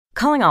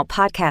calling all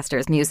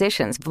podcasters,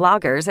 musicians,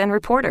 vloggers, and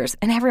reporters,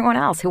 and everyone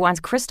else who wants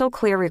crystal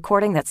clear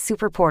recording that's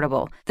super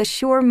portable. The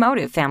Shure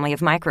Motive family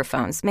of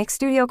microphones makes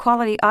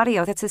studio-quality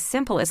audio that's as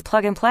simple as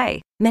plug and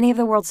play. Many of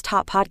the world's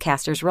top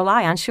podcasters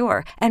rely on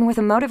Shure, and with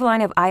a Motive line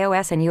of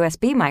iOS and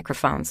USB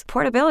microphones,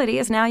 portability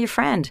is now your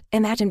friend.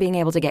 Imagine being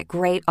able to get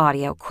great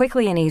audio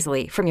quickly and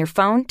easily from your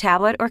phone,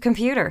 tablet, or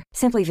computer.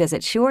 Simply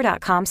visit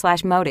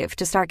shure.com/motive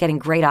to start getting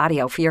great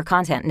audio for your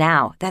content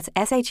now. That's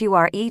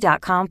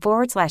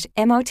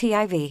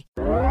SHURE.com/MOTIV.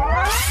 Your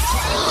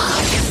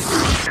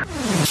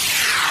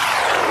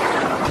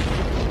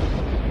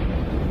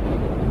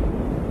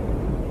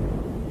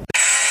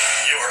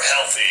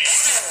healthy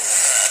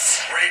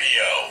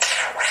radio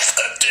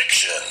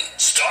addiction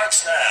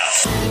starts now.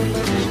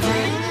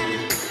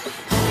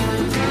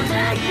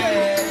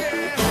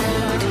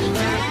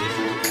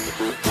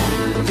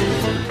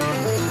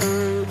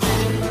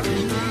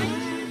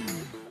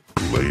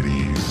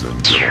 Ladies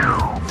and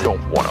gentlemen,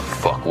 don't want to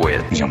fuck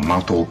with. Your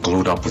mouth all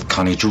glued up with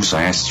Connie juice.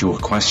 I asked you a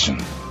question.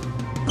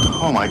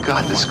 Oh my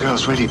God, this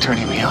girl's really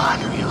turning me on.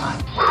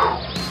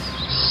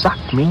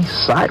 Suck me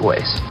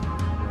sideways.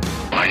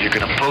 Are you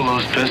gonna pull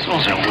those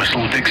pistols or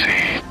whistle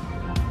Dixie?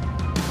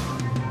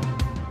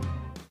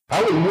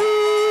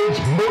 Hollywood's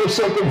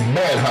Motorcycle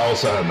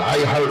Madhouse on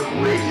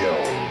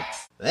iHeartRadio.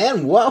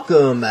 And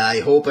welcome. I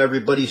hope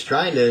everybody's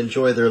trying to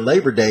enjoy their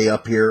Labor Day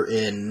up here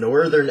in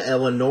northern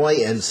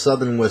Illinois and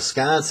southern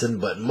Wisconsin,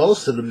 but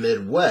most of the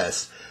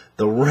Midwest,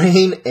 the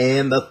rain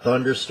and the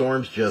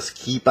thunderstorms just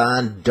keep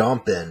on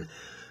dumping.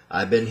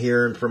 I've been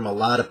hearing from a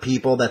lot of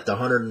people that the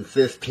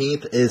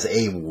 115th is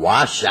a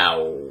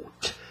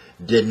washout.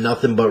 Did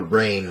nothing but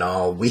rain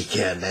all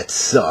weekend. That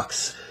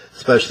sucks,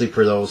 especially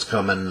for those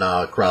coming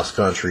cross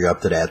country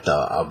up to that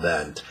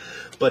event.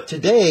 But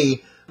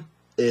today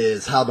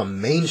is how the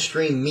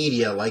mainstream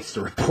media likes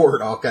to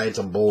report all kinds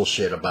of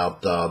bullshit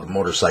about the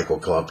motorcycle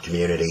club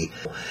community.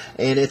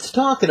 And it's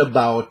talking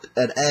about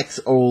an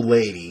ex-old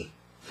lady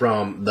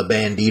from the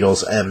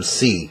Banditos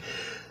MC.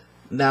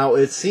 Now,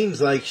 it seems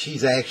like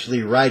she's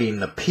actually writing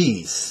the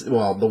piece,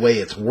 well, the way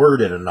it's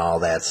worded and all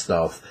that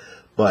stuff.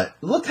 But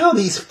look how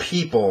these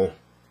people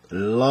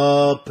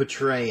love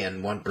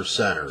portraying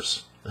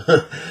one-percenters.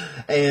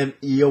 And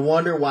you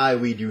wonder why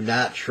we do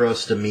not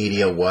trust the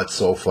media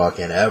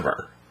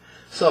whatsoever.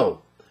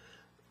 So,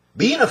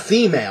 being a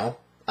female,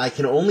 I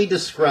can only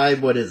describe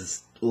what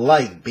it's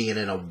like being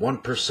in a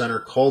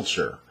one-percenter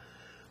culture,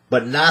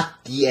 but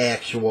not the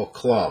actual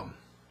club.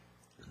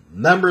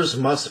 Members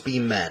must be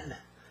men,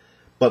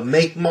 but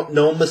make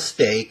no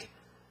mistake,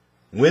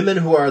 women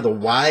who are the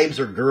wives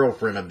or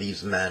girlfriend of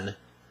these men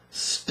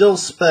still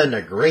spend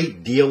a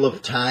great deal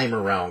of time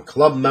around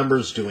club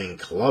members doing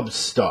club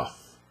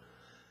stuff.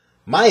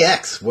 My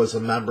ex was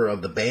a member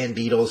of the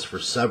Banditos for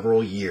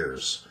several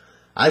years.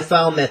 I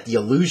found that the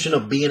illusion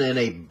of being in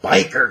a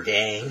biker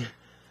gang,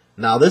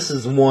 now this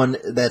is one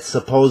that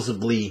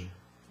supposedly,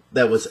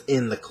 that was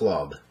in the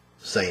club,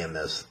 saying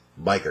this,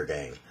 biker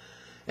gang,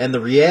 and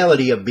the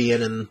reality of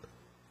being in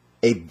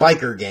a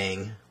biker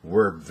gang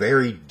were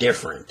very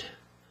different.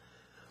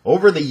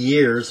 Over the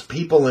years,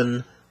 people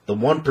in the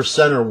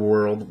one-percenter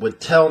world would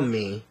tell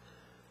me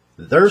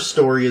their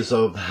stories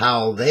of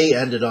how they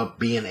ended up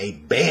being a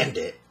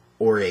bandit,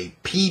 or a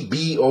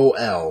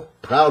PBOL,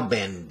 Proud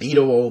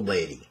Bandito Old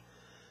Lady.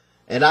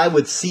 And I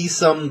would see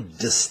some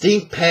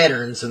distinct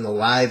patterns in the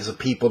lives of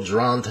people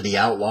drawn to the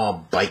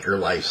outlaw biker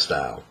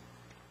lifestyle.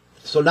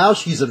 So now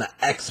she's an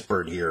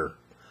expert here.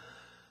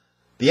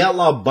 The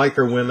outlaw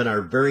biker women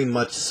are very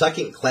much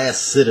second-class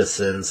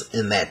citizens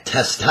in that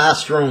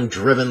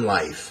testosterone-driven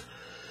life.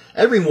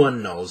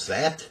 Everyone knows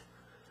that.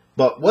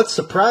 But what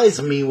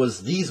surprised me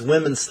was these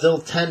women still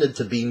tended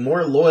to be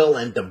more loyal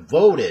and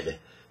devoted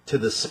to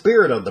the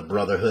spirit of the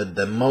brotherhood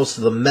than most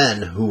of the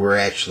men who were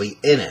actually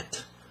in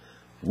it.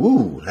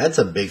 Ooh, that's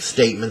a big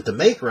statement to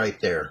make right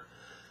there.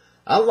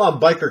 Outlaw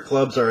biker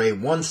clubs are a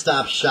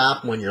one-stop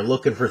shop when you're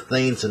looking for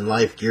things in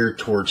life geared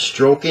towards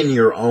stroking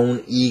your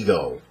own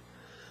ego.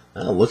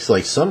 Well, looks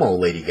like some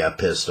old lady got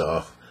pissed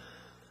off.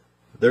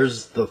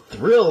 There's the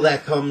thrill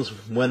that comes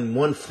when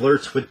one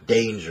flirts with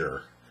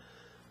danger.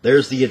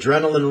 There's the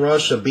adrenaline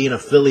rush of being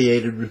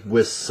affiliated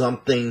with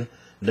something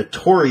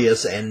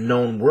notorious and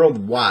known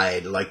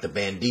worldwide like the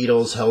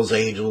Banditos, Hells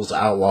Angels,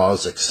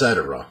 Outlaws,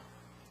 etc.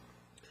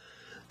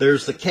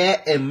 There's the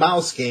cat and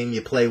mouse game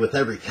you play with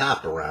every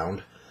cop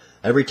around.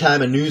 Every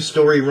time a news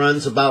story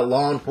runs about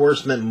law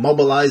enforcement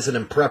mobilizing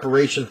in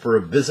preparation for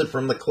a visit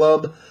from the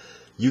club,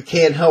 you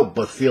can't help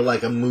but feel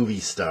like a movie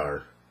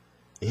star.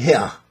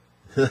 Yeah,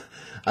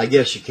 I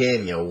guess you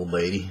can, you old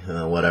lady.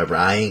 Whatever,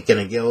 I ain't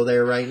gonna go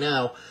there right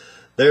now.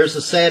 There's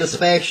the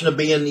satisfaction of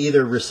being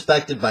either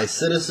respected by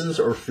citizens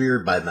or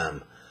feared by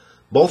them.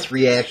 Both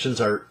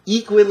reactions are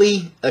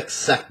equally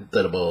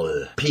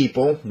acceptable.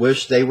 People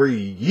wish they were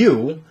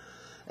you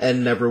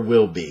and never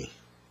will be.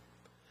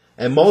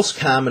 And most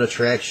common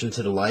attraction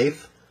to the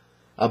life,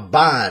 a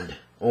bond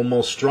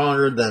almost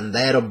stronger than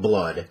that of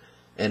blood,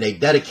 and a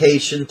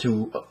dedication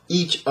to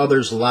each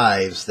other's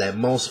lives that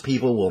most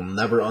people will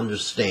never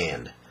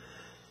understand.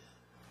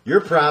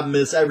 Your problem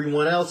is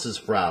everyone else's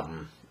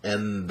problem,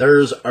 and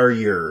theirs are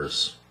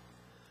yours.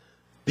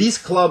 These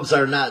clubs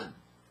are not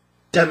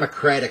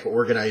democratic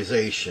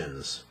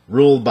organizations,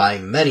 ruled by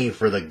many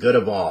for the good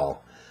of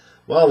all.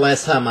 Well,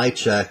 last time I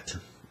checked,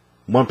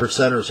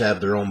 1%ers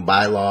have their own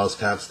bylaws,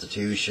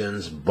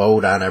 constitutions,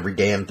 vote on every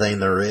damn thing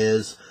there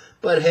is.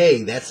 But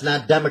hey, that's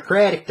not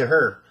democratic to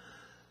her.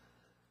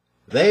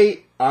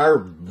 They are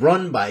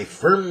run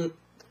firmly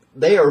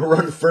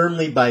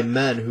by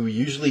men who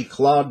usually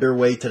clawed their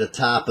way to the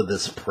top of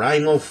this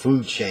primal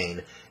food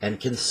chain, and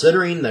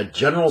considering the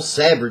general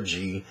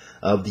savagery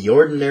of the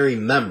ordinary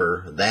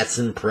member, that's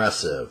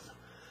impressive.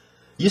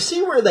 You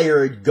see where they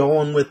are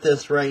going with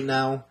this right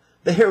now?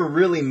 They are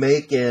really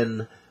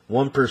making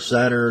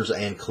 1%ers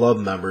and club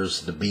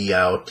members to be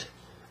out.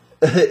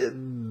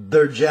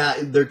 They're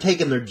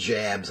taking their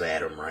jabs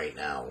at them right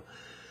now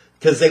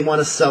because they want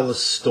to sell a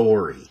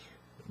story.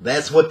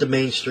 That's what the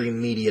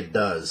mainstream media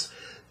does.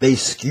 They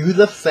skew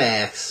the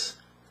facts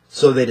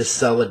so they just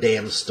sell a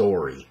damn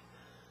story.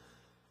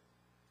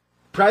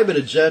 Private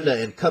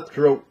agenda and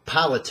cutthroat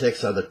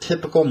politics are the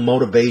typical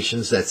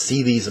motivations that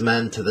see these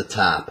men to the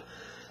top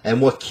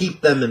and what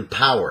keep them in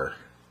power.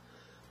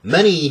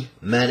 Many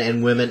men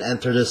and women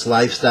enter this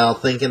lifestyle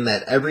thinking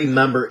that every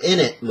member in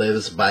it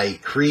lives by a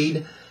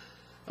creed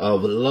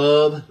of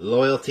love,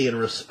 loyalty, and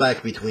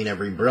respect between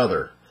every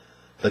brother.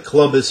 The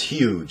club is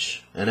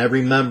huge, and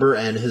every member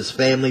and his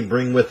family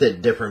bring with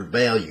it different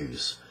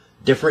values,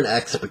 different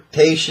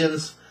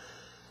expectations,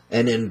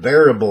 and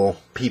invariable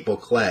people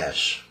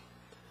clash.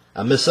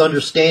 A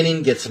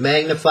misunderstanding gets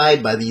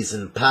magnified by these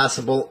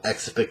impossible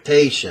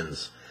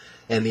expectations,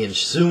 and the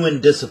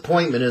ensuing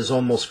disappointment is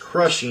almost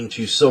crushing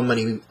to so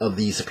many of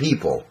these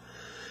people.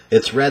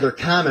 It's rather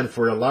common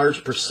for a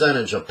large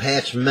percentage of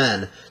patch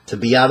men to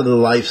be out of the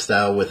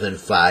lifestyle within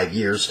 5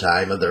 years'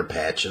 time of their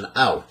patching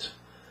out.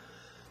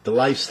 The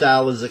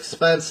lifestyle is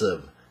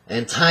expensive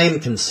and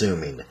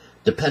time-consuming,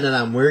 depending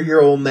on where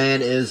your old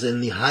man is in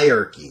the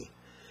hierarchy.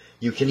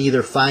 You can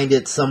either find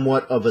it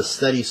somewhat of a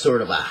steady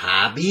sort of a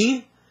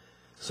hobby,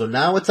 so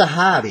now it's a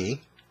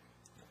hobby,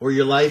 or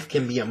your life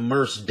can be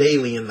immersed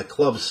daily in the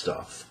club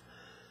stuff.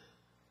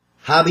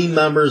 Hobby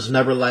members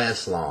never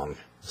last long,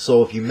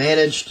 so if you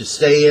manage to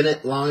stay in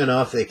it long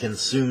enough, it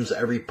consumes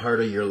every part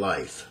of your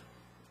life.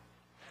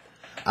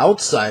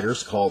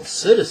 Outsiders, called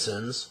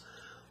citizens,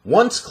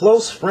 once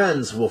close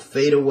friends, will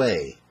fade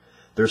away.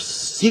 Their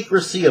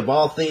secrecy of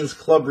all things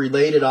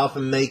club-related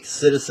often makes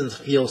citizens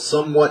feel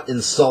somewhat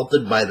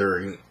insulted by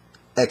their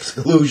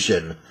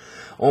exclusion.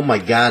 Oh my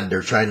God,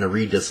 they're trying to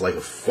read this like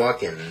a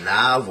fucking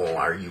novel.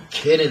 Are you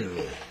kidding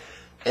me?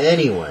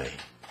 Anyway,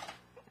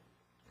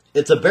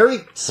 it's a very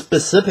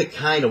specific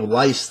kind of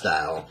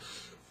lifestyle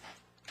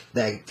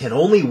that can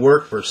only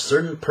work for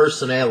certain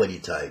personality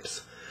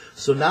types.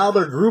 So now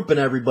they're grouping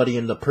everybody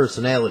into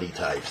personality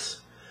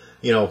types.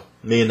 You know,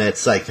 me and that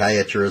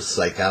psychiatrist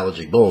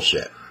psychology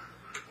bullshit.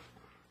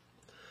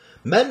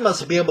 Men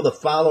must be able to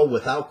follow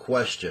without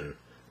question,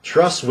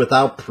 trust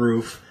without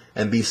proof,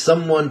 and be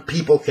someone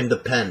people can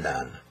depend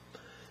on.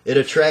 It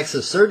attracts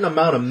a certain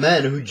amount of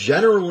men who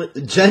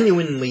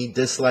genuinely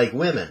dislike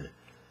women.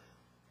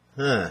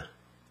 Huh.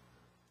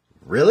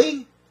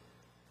 Really?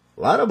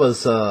 A lot of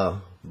us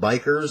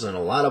bikers and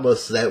a lot of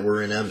us that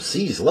were in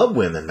MCs love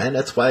women, man.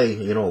 That's why,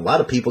 you know, a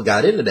lot of people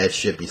got into that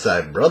shit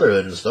beside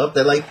brotherhood and stuff.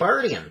 They like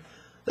partying.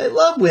 They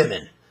love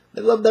women.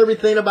 They loved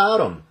everything about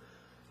them.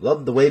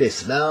 Loved the way they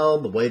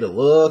smell, the way they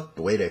look,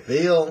 the way they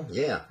feel.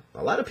 Yeah,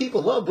 a lot of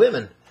people love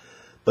women.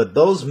 But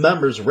those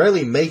members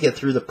rarely make it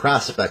through the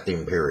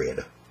prospecting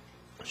period.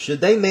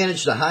 Should they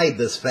manage to hide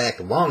this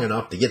fact long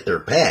enough to get their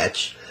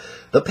patch,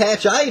 the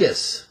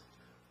patchitis,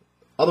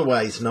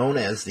 otherwise known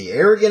as the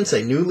arrogance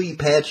a newly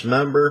patched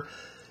member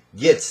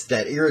gets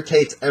that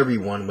irritates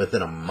everyone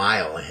within a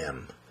mile of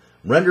him,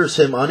 renders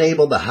him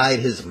unable to hide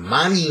his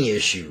mommy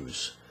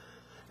issues,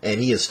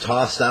 and he is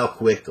tossed out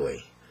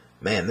quickly.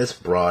 Man, this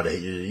broad,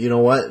 you know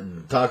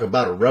what? Talk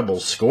about a rebel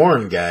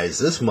scorn, guys.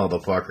 This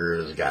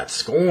motherfucker has got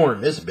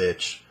scorn, this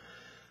bitch.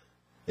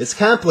 It's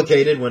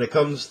complicated when it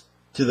comes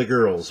to the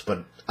girls,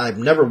 but I've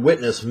never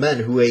witnessed men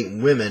who hate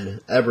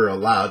women ever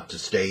allowed to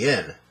stay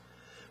in.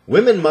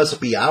 Women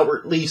must be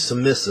outwardly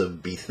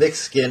submissive, be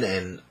thick-skinned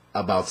and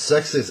about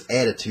sexist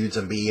attitudes,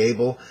 and be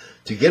able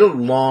to get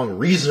along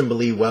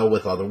reasonably well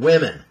with other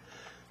women.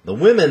 The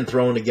women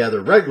thrown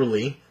together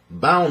regularly,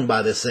 bound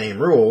by the same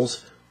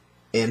rules,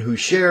 and who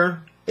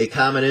share a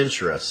common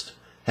interest,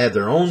 have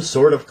their own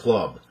sort of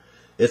club.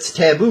 It's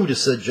taboo to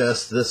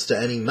suggest this to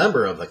any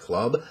member of the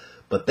club,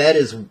 but that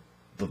is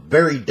the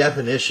very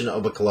definition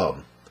of a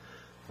club.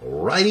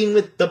 Riding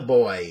with the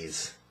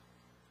boys.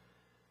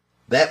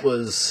 That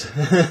was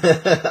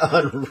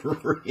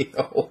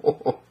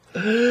unreal.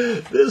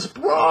 This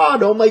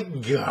broad, oh my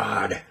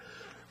God.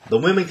 The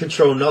women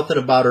control nothing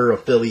about her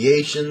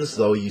affiliations,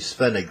 though you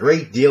spend a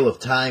great deal of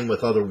time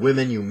with other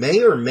women you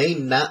may or may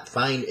not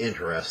find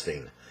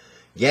interesting.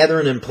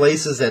 Gathering in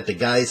places that the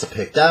guys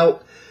picked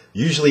out,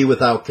 usually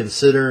without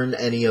considering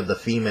any of the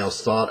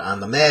females' thought on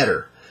the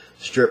matter.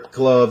 Strip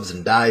clubs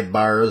and dive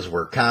bars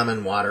were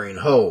common watering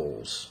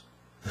holes.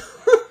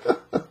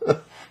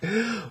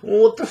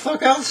 Well, what the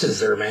fuck else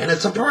is there, man?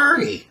 It's a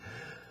party.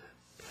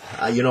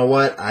 You know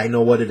what? I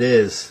know what it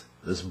is.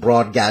 This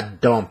broad got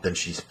dumped and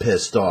she's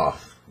pissed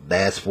off.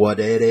 That's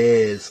what it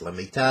is, let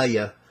me tell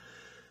you.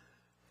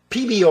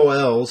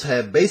 PBOLs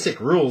have basic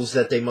rules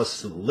that they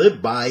must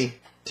live by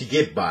to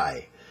get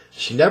by.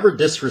 She never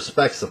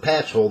disrespects the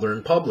patch holder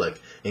in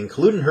public,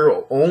 including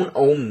her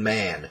own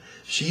man.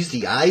 She's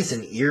the eyes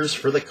and ears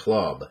for the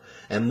club,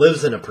 and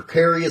lives in a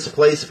precarious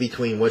place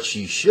between what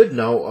she should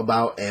know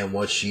about and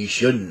what she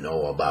shouldn't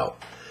know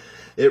about.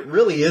 It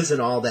really isn't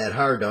all that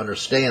hard to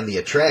understand the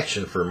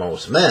attraction for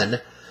most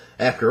men.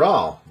 After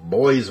all,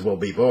 boys will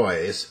be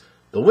boys.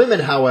 The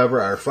women,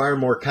 however, are far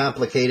more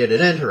complicated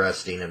and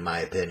interesting, in my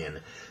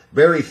opinion.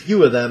 Very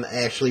few of them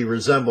actually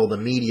resemble the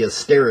media's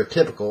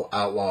stereotypical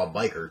outlaw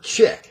biker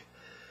chick.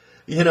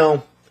 You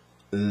know,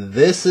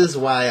 this is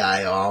why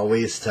I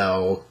always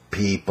tell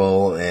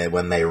people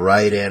when they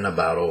write in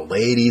about old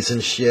ladies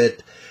and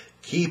shit,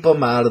 keep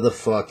them out of the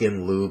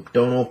fucking loop.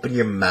 Don't open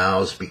your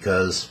mouths,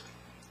 because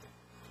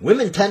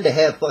women tend to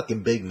have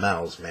fucking big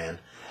mouths, man.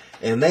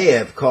 And they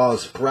have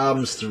caused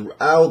problems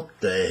throughout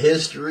the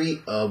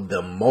history of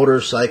the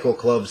motorcycle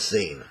club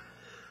scene.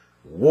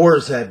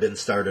 Wars have been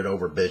started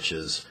over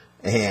bitches.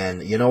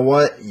 And you know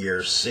what?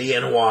 You're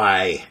seeing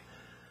why.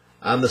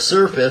 On the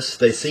surface,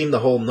 they seem to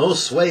hold no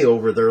sway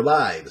over their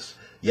lives.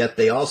 Yet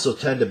they also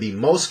tend to be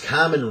most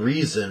common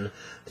reason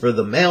for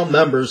the male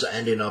members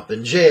ending up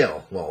in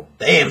jail. Well,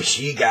 damn,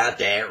 she got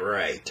that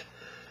right.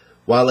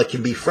 While it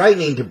can be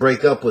frightening to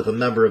break up with a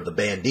member of the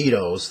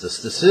Banditos, the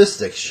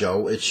statistics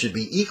show it should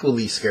be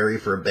equally scary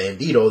for a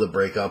Bandito to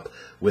break up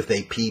with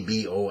a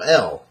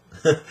PBOL.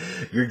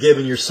 You're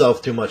giving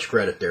yourself too much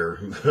credit there,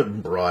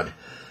 broad.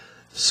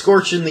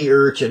 Scorching the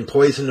earth and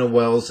poisoning the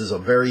wells is a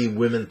very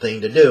women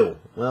thing to do.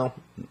 Well,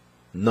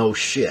 no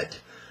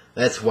shit.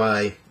 That's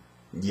why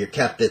you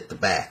kept at the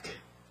back.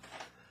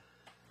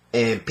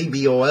 And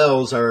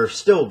PBOLs are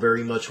still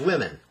very much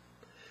women.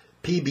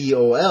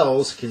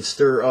 PBOLs can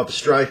stir up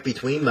strife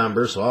between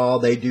members. Oh,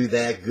 they do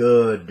that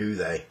good, do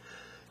they?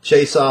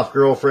 Chase off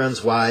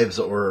girlfriends, wives,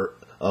 or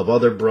of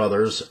other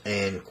brothers,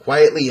 and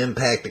quietly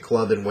impact the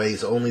club in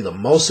ways only the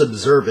most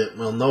observant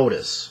will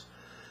notice.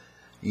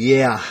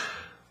 Yeah,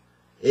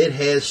 it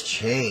has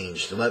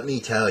changed, let me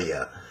tell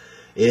you.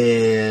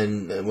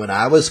 When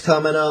I was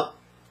coming up,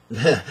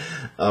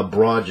 a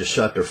broad just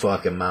shut their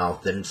fucking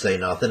mouth, didn't say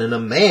nothing, and a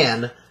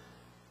man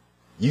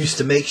used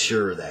to make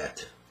sure of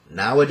that.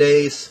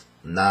 Nowadays,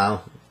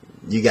 no,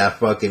 you got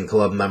fucking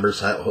club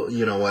members,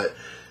 you know what,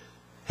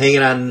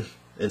 hanging on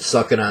and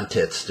sucking on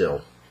tits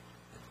still.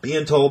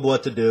 Being told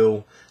what to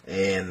do,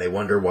 and they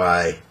wonder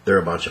why they're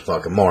a bunch of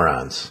fucking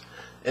morons.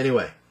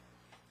 Anyway,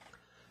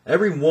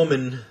 every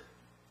woman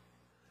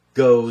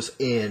goes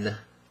in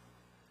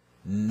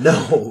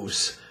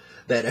knows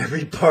that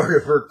every part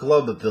of her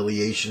club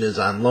affiliation is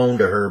on loan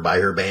to her by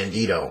her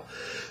bandito.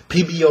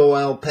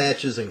 PBOL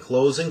patches and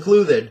clothes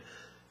included,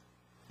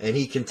 and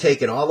he can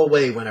take it all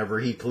away whenever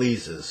he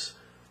pleases.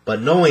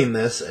 But knowing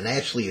this and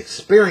actually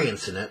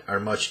experiencing it are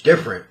much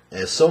different,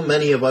 as so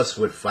many of us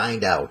would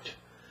find out.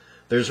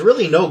 There's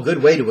really no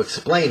good way to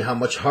explain how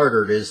much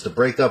harder it is to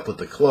break up with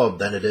the club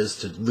than it is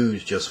to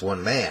lose just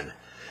one man.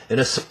 In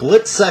a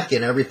split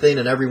second, everything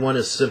and everyone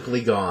is simply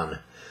gone.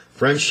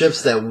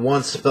 Friendships that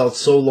once felt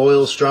so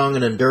loyal, strong,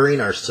 and enduring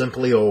are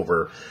simply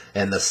over,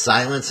 and the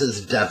silence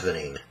is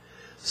deafening.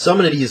 Some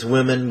of these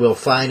women will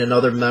find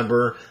another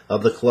member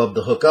of the club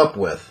to hook up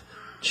with,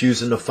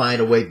 choosing to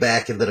find a way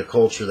back into the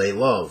culture they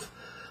love.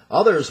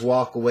 Others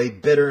walk away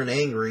bitter and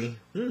angry,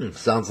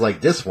 sounds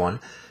like this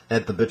one,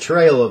 at the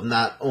betrayal of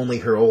not only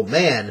her old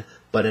man,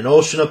 but an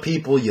ocean of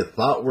people you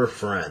thought were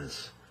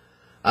friends.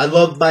 I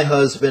loved my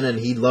husband, and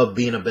he loved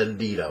being a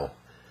bandito.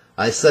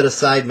 I set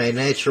aside my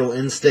natural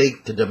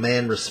instinct to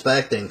demand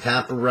respect and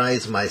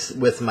compromise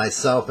with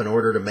myself in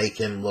order to make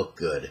him look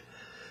good.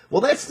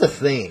 Well, that's the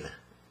thing.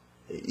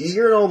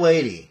 You're an old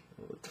lady.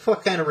 What the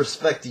fuck kind of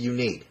respect do you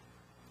need?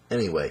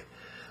 Anyway,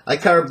 I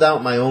carved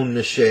out my own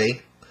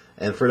niche,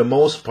 and for the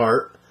most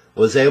part,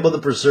 was able to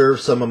preserve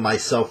some of my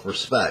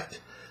self-respect.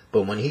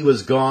 But when he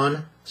was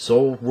gone,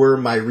 so were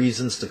my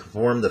reasons to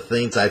conform to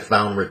things I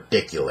found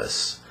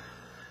ridiculous.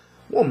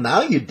 Well,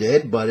 now you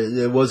did, but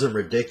it wasn't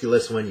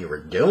ridiculous when you were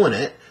doing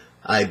it.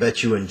 I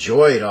bet you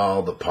enjoyed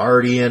all the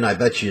partying. I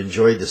bet you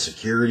enjoyed the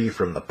security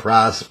from the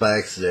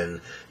prospects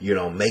and,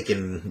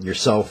 making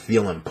yourself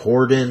feel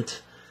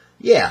important.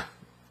 Yeah,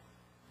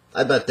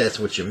 I bet that's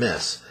what you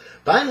miss.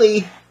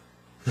 Finally,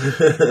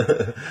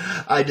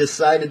 I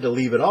decided to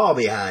leave it all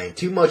behind.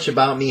 Too much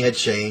about me had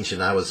changed,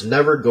 and I was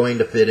never going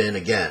to fit in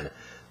again.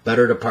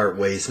 Better to part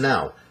ways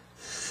now.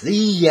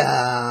 See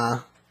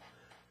ya!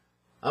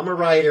 I'm a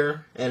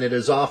writer, and it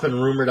is often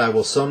rumored I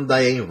will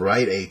someday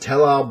write a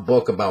tell-all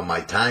book about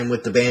my time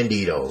with the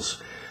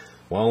Banditos.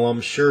 Well, I'm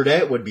sure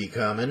that would be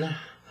coming.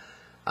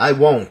 I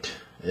won't.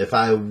 If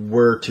I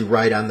were to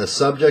write on the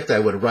subject, I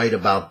would write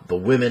about the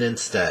women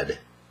instead.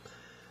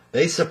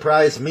 They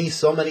surprise me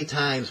so many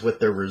times with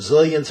their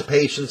resilience,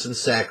 patience, and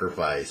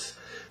sacrifice.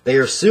 They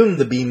are assumed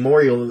to be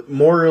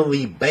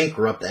morally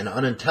bankrupt and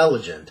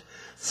unintelligent,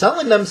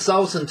 selling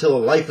themselves into a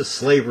life of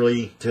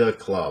slavery to a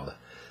club.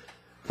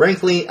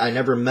 Frankly, I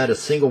never met a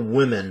single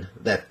woman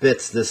that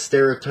fits this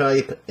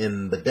stereotype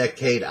in the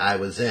decade I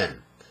was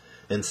in.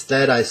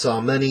 Instead, I saw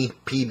many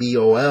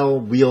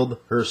PBOL wield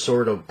her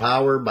sword of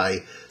power by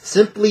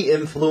simply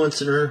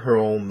influencing her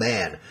own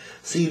man.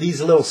 See,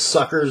 these little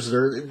suckers,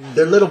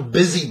 they're little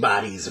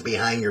busybodies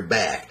behind your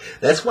back.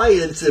 That's why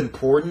it's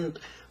important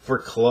for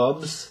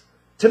clubs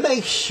to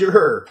make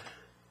sure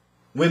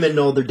women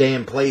know their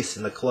damn place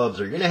in the clubs.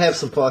 Or you're going to have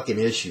some fucking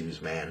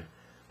issues, man.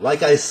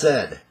 Like I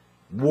said,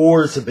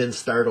 wars have been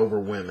started over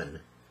women.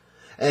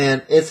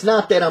 And it's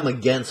not that I'm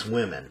against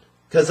women,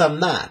 because I'm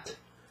not.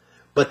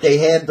 But they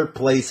had their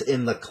place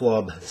in the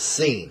club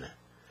scene.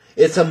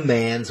 It's a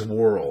man's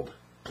world,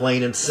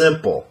 plain and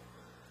simple.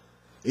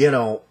 You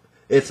know,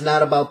 it's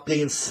not about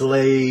being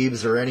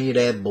slaves or any of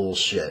that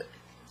bullshit.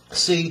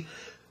 See,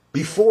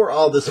 before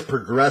all this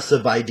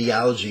progressive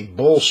ideology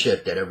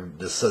bullshit that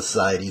the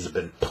society's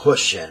been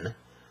pushing,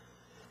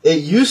 it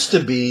used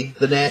to be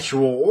the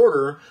natural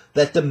order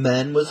that the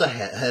man was the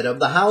head of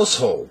the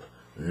household,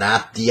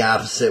 not the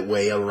opposite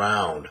way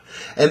around.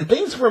 And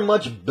things were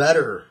much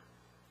better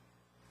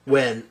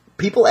when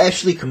people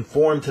actually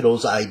conformed to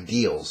those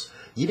ideals.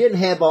 You didn't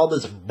have all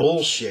this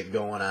bullshit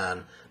going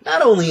on,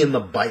 not only in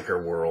the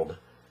biker world,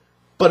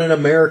 but in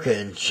America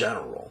in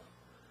general.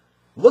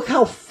 Look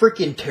how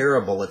freaking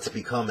terrible it's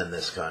become in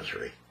this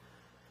country.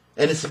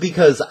 And it's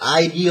because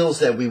ideals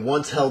that we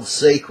once held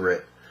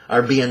sacred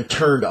are being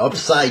turned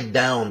upside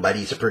down by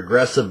these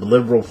progressive,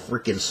 liberal,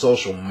 freaking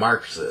social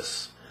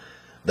Marxists.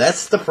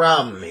 That's the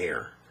problem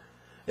here.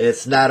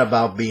 It's not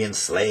about being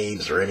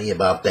slaves or any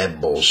about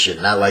that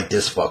bullshit. Not like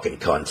this fucking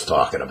cunt's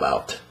talking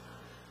about.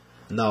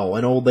 No,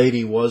 an old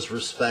lady was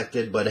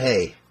respected, but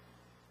hey,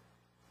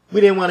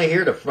 we didn't want to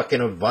hear the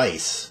fucking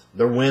advice.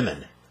 They're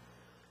women.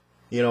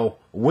 You know,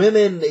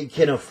 women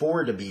can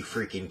afford to be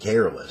freaking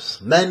careless.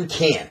 Men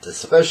can't,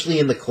 especially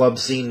in the club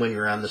scene when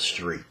you're on the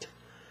street.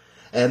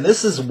 And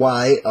this is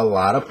why a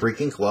lot of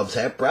freaking clubs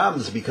have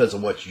problems, because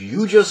of what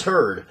you just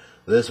heard,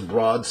 this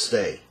broad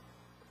stay.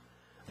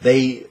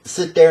 They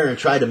sit there and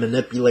try to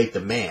manipulate the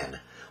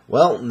man.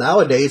 Well,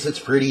 nowadays it's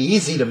pretty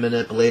easy to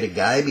manipulate a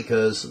guy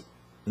because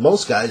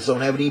most guys don't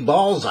have any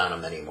balls on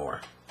them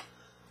anymore.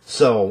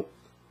 So,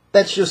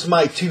 that's just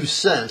my 2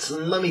 cents,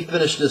 and let me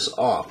finish this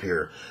off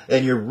here.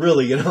 And you're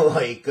really gonna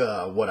like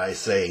what I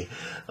say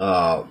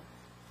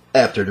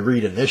after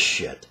reading this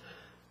shit.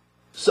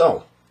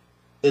 So,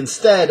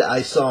 instead,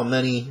 I saw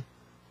many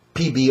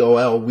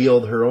PBOL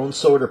wield her own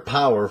sword of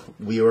power.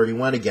 We already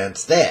went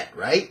against that,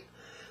 right?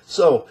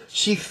 So,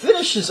 she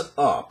finishes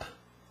up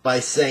by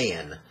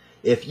saying,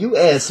 if you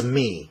ask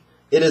me,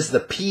 it is the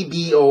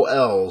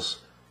PBOLs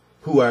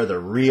who are the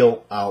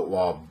real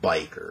outlaw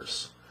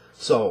bikers.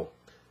 So,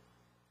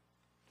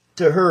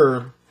 to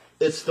her,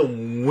 it's the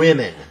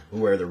women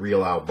who are the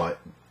real outlaw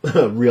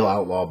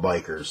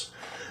bikers.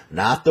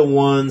 Not the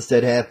ones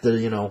that have to,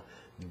 you know,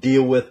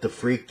 deal with the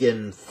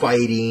freaking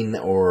fighting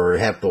or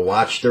have to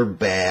watch their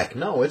back.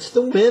 No, it's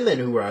the women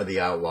who are the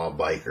outlaw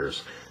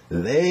bikers.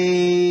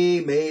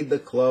 They made the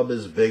club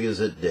as big as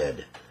it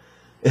did.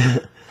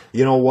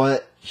 You know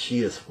what? She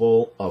is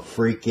full of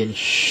freaking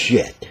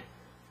shit.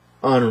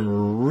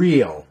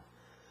 Unreal.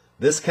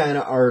 This kind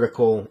of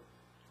article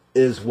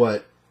is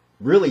what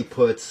really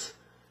puts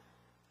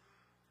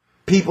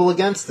people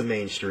against the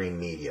mainstream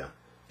media.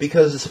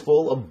 Because it's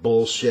full of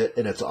bullshit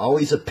and it's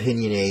always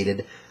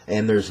opinionated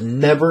and there's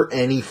never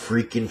any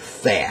freaking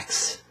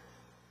facts.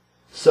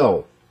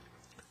 So,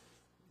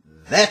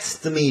 that's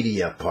the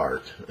media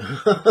part.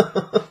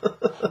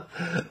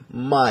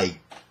 My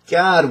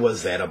God,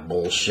 was that a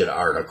bullshit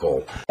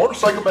article.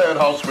 Motorcycle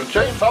Madhouse with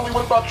James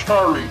Hollywood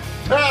Bachari.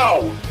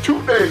 Now,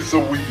 2 days a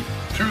week.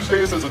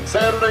 Tuesdays and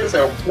Saturdays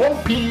at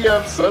 1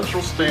 p.m.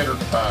 Central Standard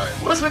Time.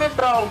 Listen and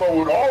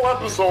download all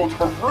episodes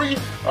for free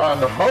on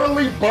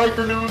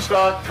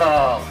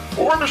HarleyBikerNews.com.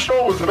 Or the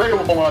show is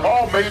available on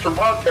all major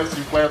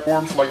podcasting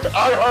platforms like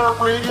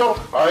iHeartRadio,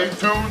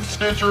 iTunes,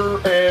 Stitcher,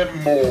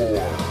 and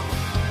more.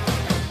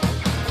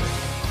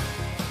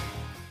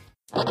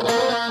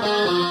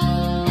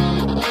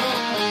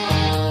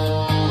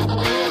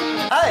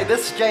 Hi,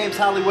 this is James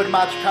Hollywood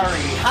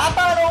Machikari. Hop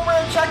on over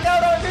and check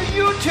out our new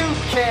YouTube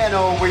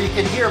channel where you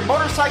can hear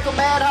Motorcycle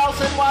Madhouse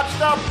and watch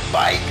the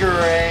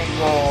Biker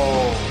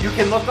Angle. You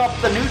can look up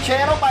the new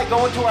channel by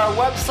going to our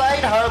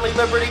website,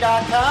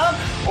 HarleyLiberty.com,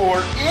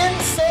 or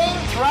Insane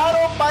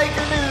Throttle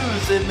Biker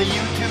News in the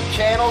YouTube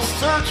channel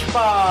search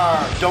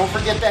bar. Don't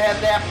forget to have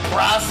that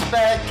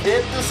prospect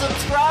hit the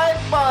subscribe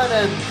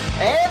button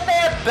and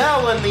that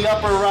bell in the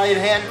upper right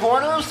hand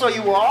corner so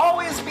you will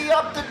always be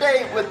up to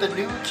date with the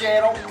new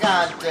channel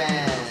content.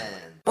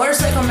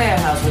 Motorcycle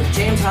Madhouse with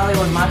James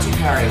Hollywood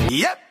Machikari.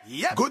 Yep,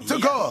 good to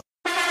go.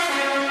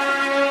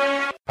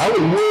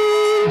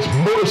 Hollywood's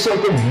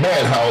Motorcycle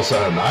Madhouse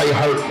on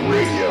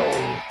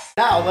iHeartRadio.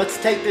 Now, let's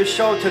take this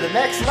show to the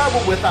next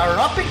level with our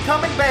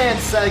up-and-coming band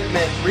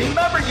segment.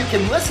 Remember, you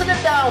can listen and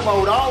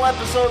download all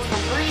episodes for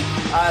free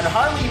on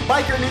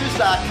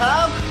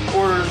HarleyBikerNews.com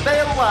or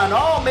available on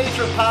all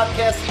major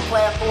podcasting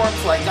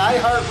platforms like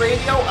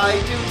iHeartRadio,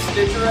 iTunes,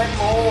 Stitcher, and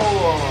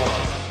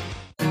more.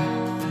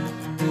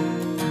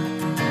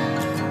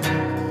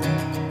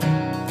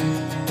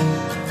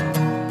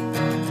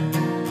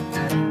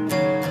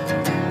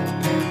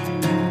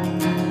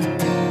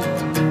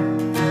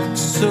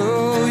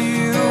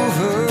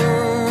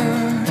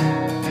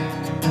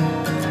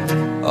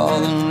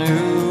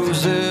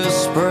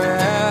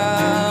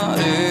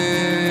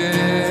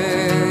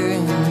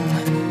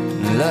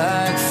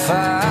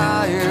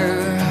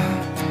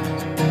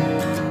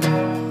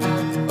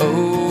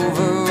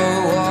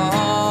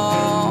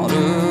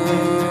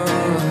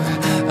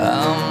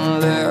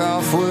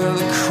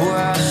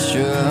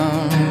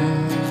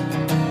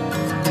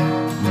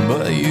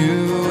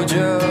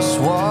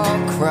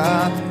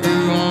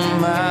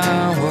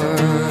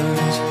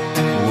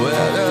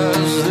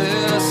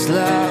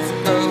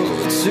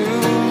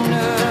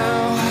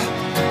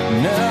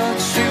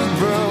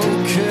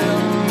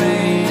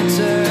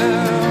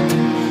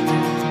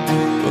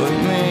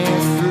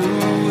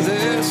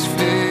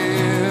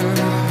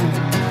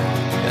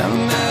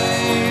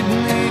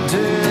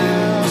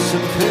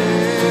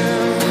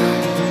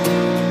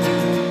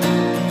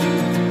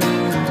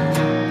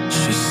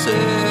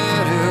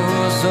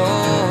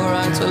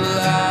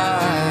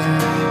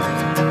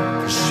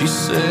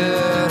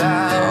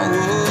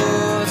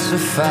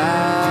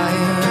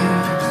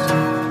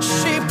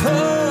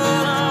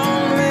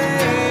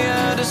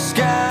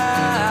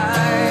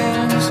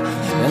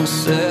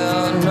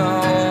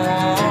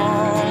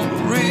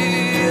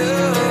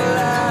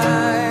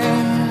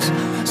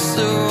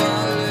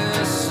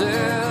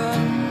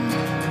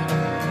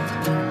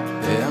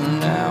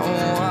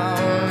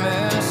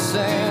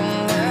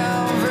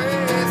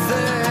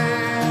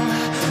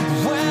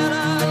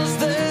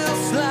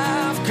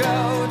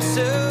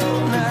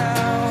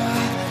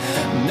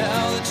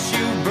 Now that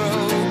you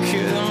broke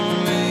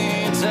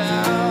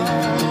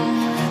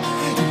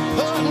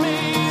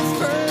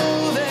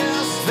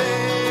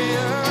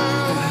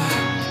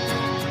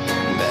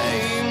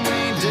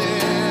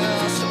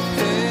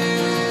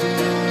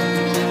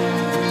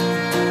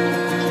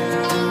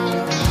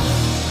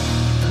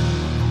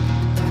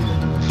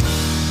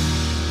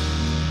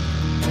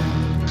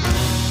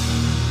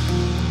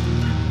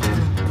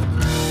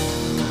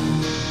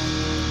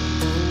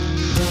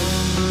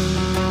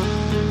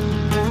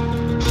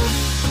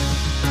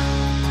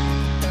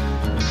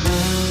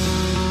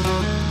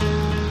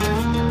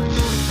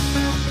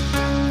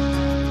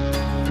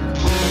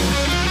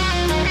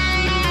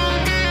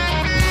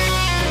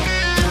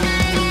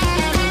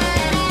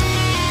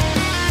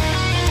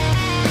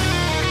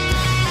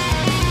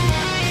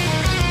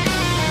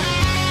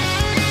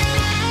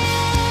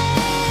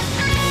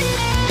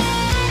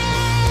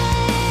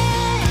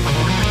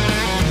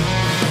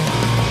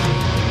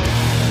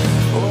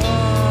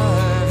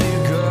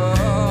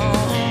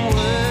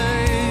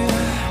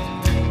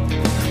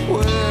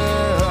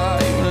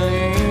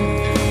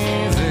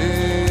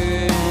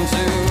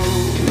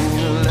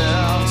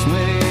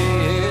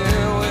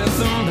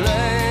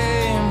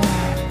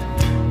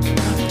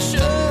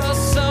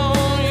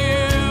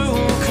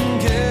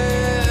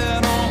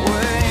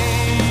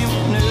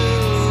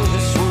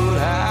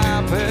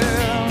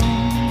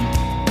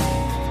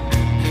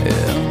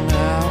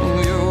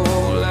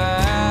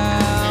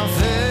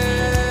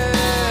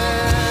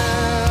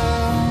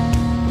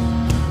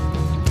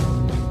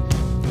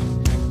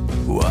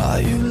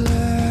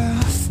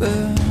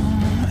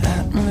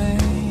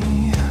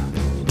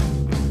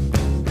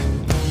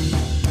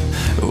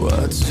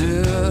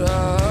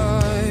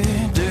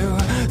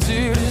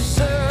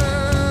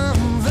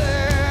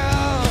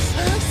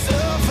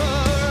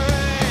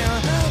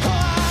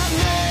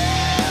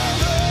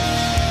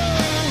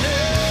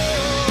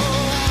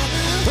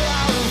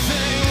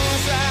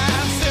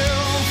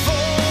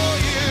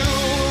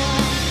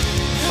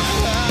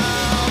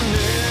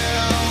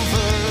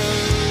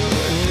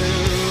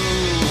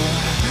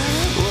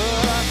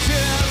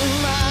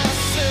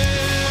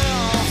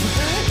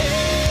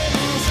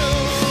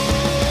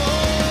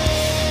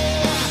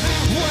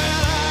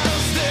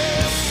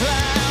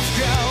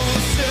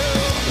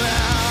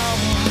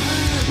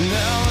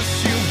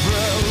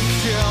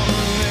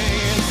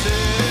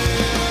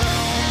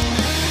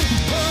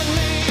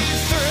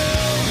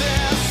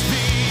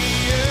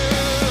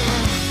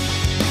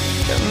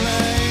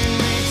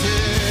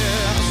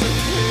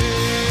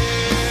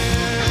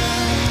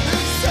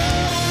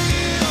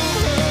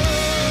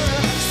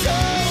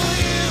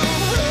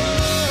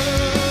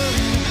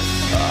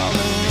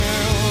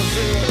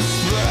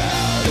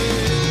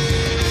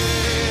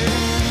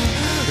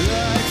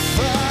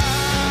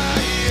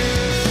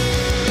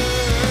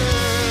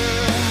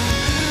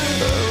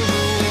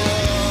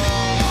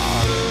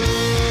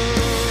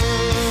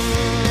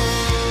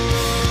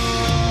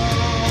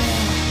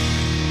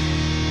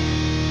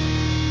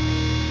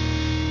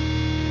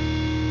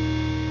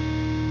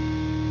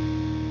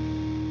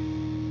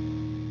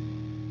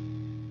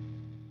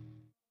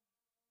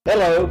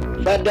Hello,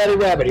 Fat Daddy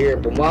Rabbit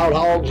here from Wild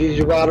Hogs,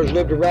 Easy Riders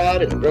Live to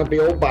Ride, and Grumpy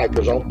Old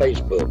Bikers on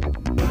Facebook.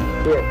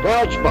 We are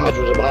proud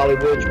sponsors of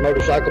Hollywood's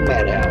Motorcycle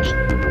Madhouse.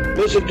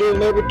 Listen to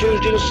them every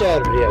Tuesday and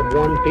Saturday at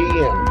 1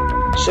 p.m.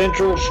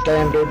 Central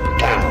Standard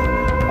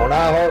Time on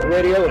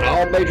iHeartRadio and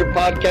all major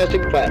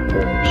podcasting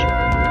platforms.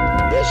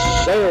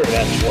 Yes, sir,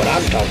 that's what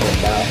I'm talking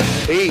about.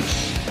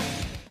 Peace.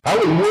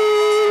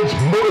 Hollywood's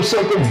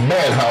Motorcycle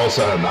Madhouse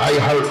on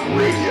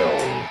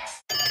iHeartRadio.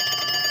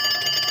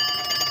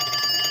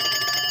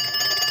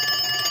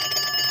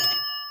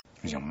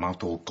 With your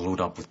mouth all glued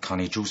up with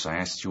Connie Juice, I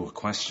asked you a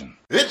question.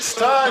 It's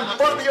time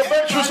for the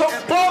adventures of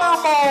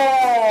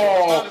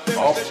Butterball! A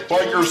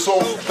biker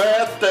so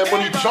fat that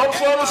when he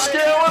jumps on a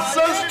scale it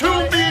says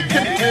to be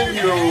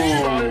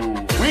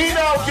continued. We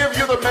now give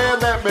you the man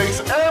that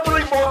makes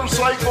every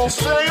motorcycle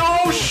say,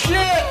 oh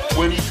shit,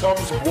 when he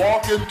comes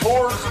walking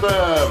towards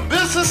them.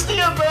 This is the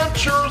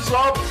adventures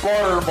of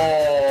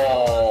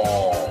Butterball.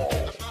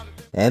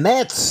 And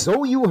that's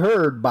So You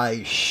Heard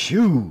by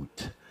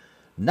Shoot.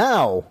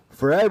 Now,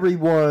 for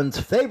everyone's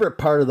favorite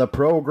part of the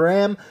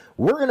program,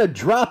 we're going to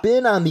drop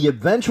in on the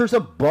adventures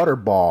of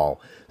Butterball.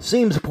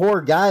 Seems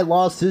poor guy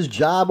lost his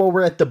job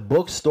over at the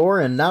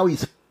bookstore and now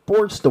he's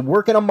forced to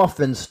work in a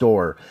muffin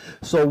store.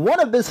 So one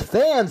of his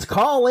fans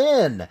call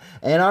in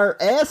and are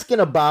asking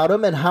about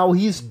him and how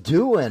he's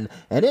doing,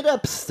 and it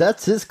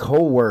upsets his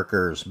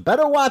co-workers.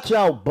 Better watch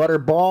out,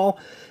 Butterball.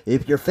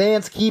 If your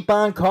fans keep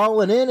on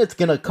calling in, it's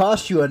going to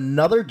cost you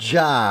another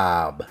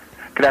job.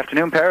 Good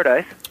afternoon,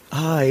 Paradise.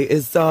 Hi,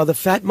 is the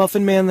Fat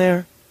Muffin Man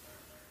there?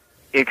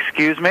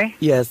 Excuse me?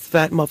 Yes,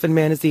 Fat Muffin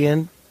Man, is he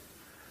in?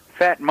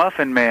 Fat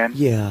Muffin Man?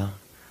 Yeah.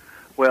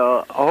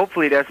 Well,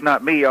 hopefully that's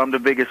not me. I'm the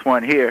biggest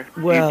one here.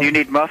 Well, do you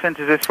need muffins?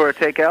 Is this for a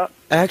takeout?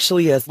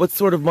 Actually, yes. What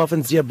sort of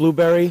muffins do you have?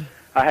 Blueberry?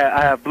 I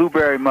have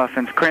blueberry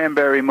muffins,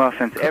 cranberry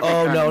muffins, every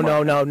kind of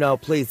muffin. No,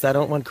 please. I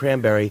don't want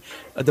cranberry.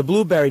 The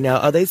blueberry now,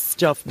 are they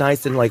stuffed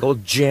nice and like all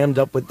jammed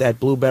up with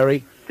that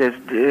blueberry?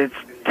 It's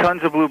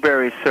tons of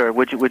blueberries, sir.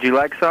 Would you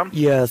like some?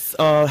 Yes.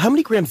 How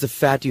many grams of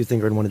fat do you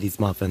think are in one of these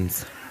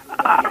muffins?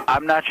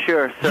 I'm not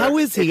sure, sir. How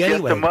is he it's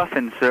anyway? Just a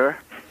muffin, sir.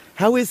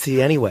 How is he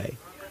anyway?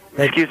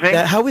 Excuse me?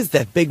 How is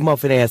that big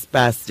muffin-ass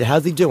bastard?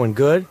 How's he doing?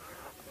 Good?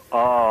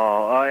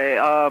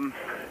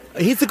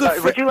 He's a good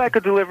friend. Would you like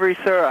a delivery,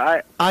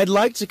 sir? I'd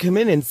like to come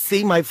in and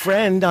see my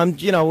friend.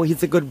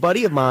 He's a good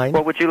buddy of mine.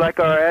 Well, would you like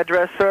our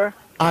address, sir?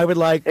 I would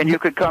like... And you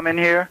could come in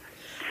here?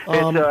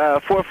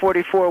 It's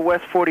 444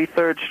 West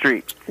 43rd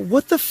Street.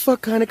 What the fuck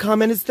kind of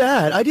comment is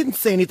that? I didn't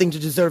say anything to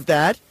deserve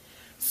that.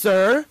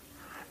 Sir?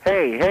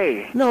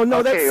 Hey. No,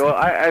 okay, that's...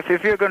 well,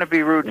 if you're going to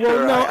be rude,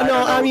 well, sir,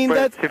 I mean,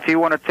 that's... If you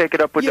want to take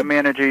it up with the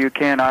manager, you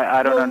can.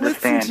 I don't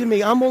understand. Listen to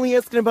me. I'm only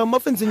asking about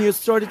muffins, and you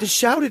started to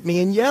shout at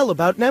me and yell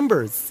about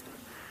members.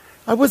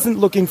 I wasn't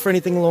looking for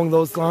anything along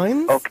those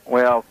lines. Okay,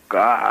 well,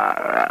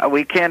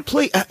 we can't...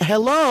 Please,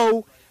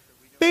 hello?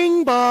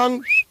 Bing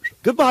bong.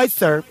 Goodbye,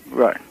 sir.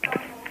 Right.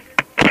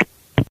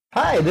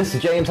 Hi, this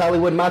is James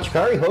Hollywood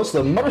Machikari, host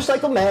of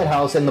Motorcycle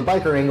Madhouse and the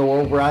Biker Angle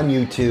over on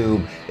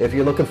YouTube. If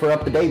you're looking for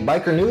up-to-date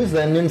biker news,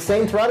 then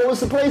Insane Throttle is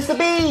the place to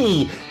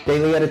be!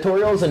 Daily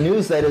editorials and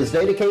news that is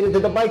dedicated to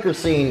the biker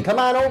scene. Come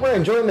on over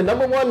and join the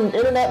 #1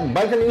 internet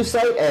biker news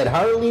site at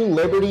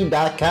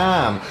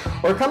HarleyLiberty.com.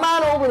 Or come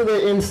on over to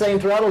the Insane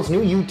Throttle's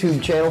new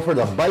YouTube channel for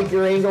the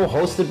Biker Angle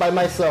hosted by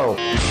myself.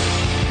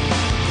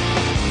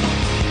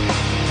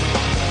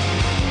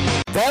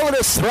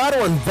 Validus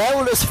Throttle and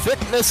Validus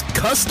Fitness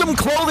custom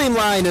clothing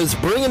line is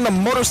bringing the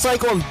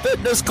motorcycle and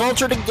fitness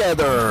culture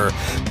together.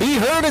 Be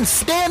heard and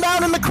stand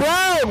out in the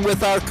crowd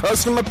with our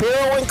custom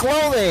apparel and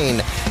clothing.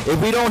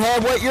 If we don't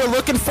have what you're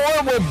looking for,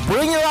 we'll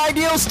bring your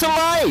ideals to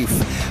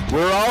life.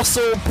 We're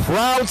also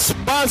proud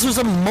sponsors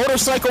of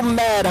Motorcycle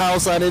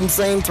Madhouse on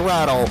Insane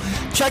Throttle.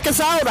 Check us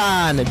out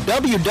on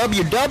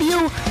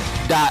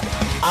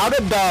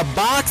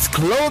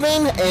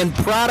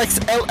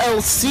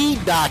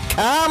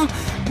www.outoftheboxclothingandproductsllc.com.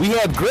 We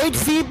have great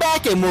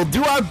feedback and we'll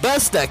do our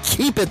best to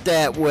keep it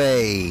that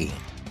way.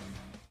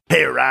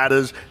 Hey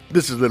riders,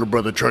 this is Little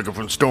Brother Trucker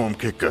from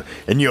Stormkicker,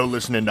 and you're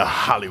listening to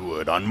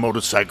Hollywood on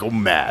Motorcycle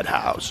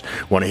Madhouse.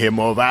 Want to hear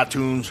more of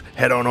iTunes?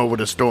 Head on over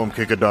to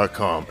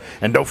stormkicker.com.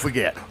 And don't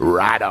forget,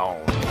 ride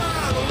on.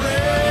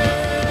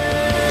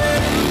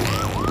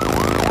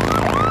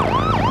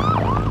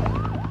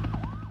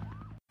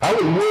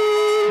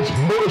 Hollywood's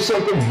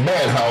Motorcycle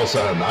Madhouse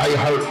on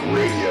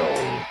iHeartRadio.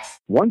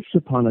 Once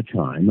upon a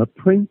time, a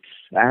prince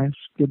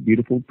asked a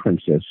beautiful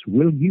princess,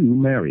 "Will you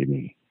marry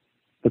me?"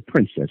 The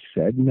princess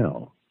said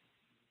no.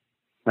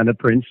 And the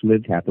prince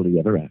lived happily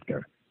ever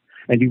after.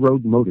 And he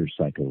rode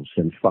motorcycles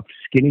and fucked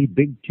skinny,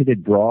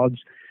 big-titted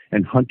broads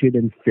and hunted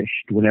and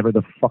fished whenever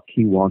the fuck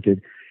he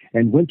wanted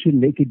and went to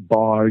naked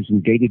bars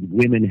and dated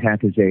women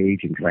half his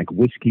age and drank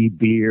whiskey,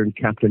 beer, and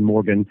Captain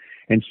Morgan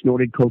and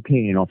snorted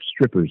cocaine off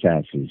strippers'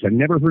 asses and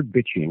never heard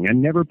bitching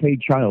and never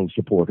paid child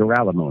support or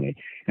alimony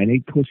and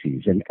ate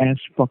pussies and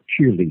ass-fucked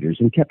cheerleaders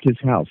and kept his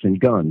house and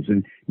guns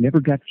and never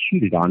got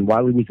cheated on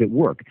while he was at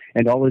work,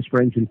 and all his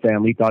friends and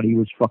family thought he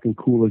was fucking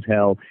cool as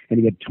hell and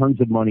he had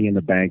tons of money in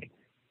the bank.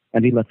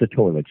 and he left the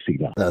toilet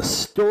seat up. The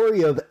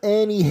story of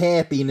any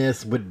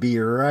happiness would be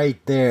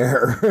right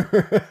there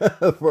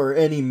for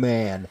any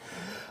man.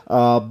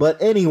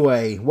 But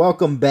anyway,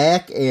 welcome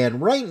back,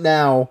 and right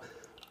now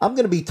I'm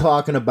going to be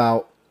talking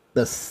about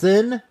the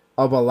sin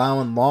of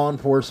allowing law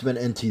enforcement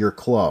into your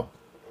club.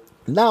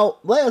 Now,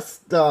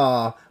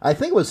 I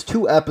think it was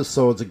 2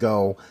 episodes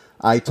ago,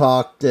 I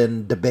talked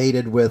and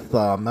debated with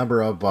a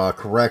member of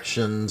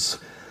corrections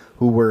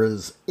who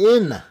was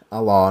in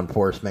a law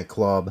enforcement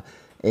club,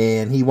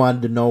 and he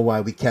wanted to know why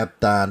we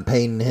kept on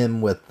painting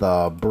him with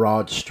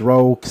broad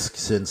strokes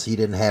since he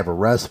didn't have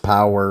arrest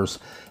powers,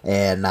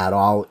 and not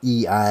all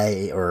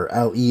EI or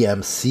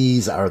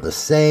LEMCs are the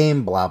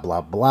same, blah,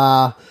 blah,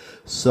 blah.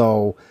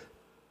 So,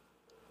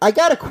 I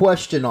got a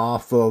question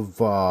off of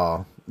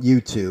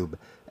YouTube.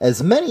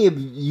 As many of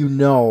you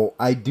know,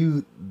 I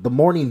do the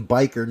Morning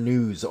Biker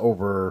News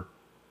over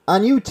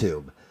on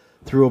YouTube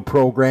through a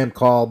program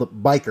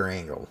called Biker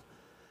Angle.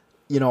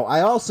 You know,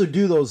 I also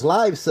do those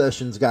live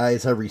sessions,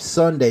 guys, every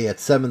Sunday at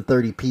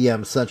 7:30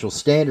 p.m. Central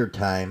Standard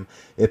Time.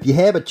 If you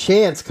have a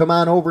chance, come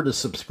on over to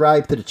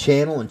subscribe to the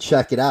channel and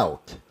check it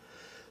out.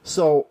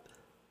 So,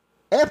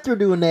 after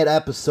doing that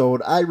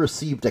episode, I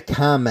received a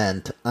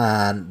comment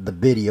on the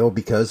video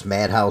because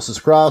Madhouse is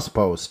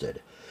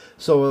cross-posted.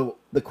 So,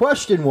 the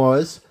question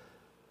was,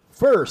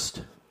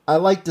 first, I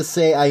like to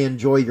say I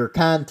enjoy your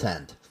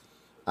content.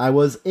 I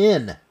was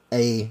in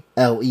a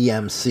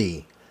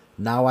LEMC.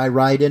 Now I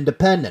ride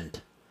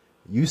independent.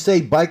 You say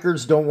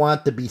bikers don't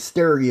want to be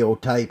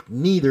stereotyped,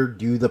 neither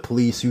do the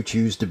police who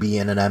choose to be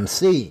in an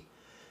MC.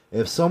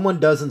 If someone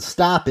doesn't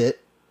stop it,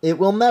 it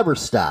will never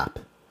stop.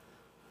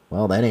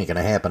 Well, that ain't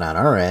gonna happen on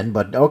our end,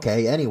 but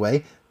okay,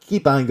 anyway,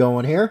 keep on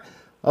going here.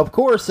 Of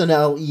course, an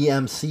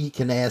LEMC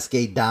can ask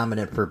a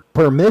dominant for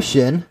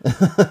permission.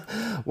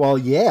 Well,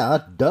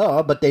 yeah,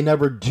 duh, but they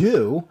never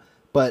do.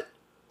 But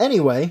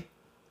anyway,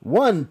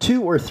 1,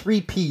 2, or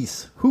 3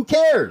 piece, who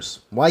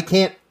cares? Why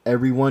can't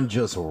everyone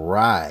just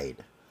ride?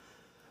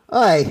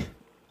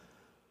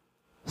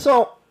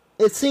 So,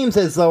 it seems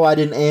as though I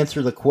didn't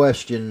answer the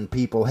question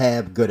people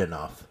have good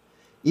enough.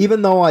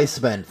 Even though I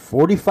spent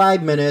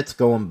 45 minutes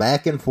going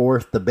back and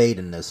forth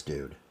debating this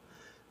dude.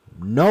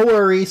 No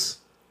worries.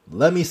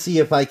 Let me see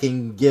if I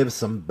can give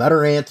some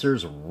better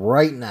answers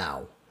right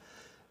now.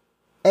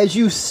 As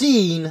you've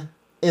seen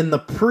in the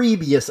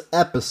previous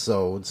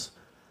episodes,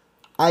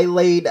 I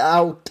laid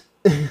out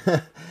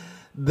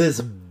this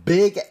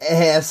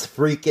big-ass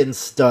freaking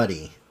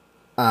study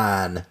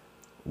on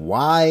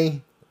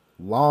why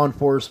law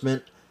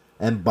enforcement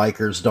and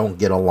bikers don't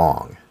get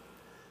along.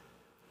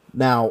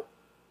 Now,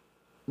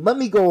 let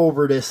me go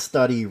over this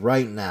study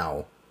right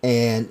now,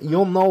 and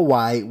you'll know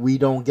why we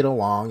don't get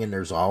along, and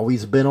there's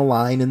always been a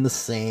line in the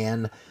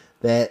sand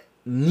that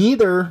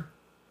neither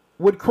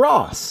would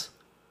cross.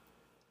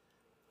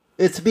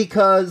 It's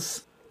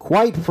because,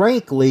 quite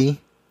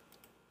frankly,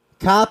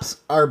 cops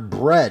are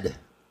bred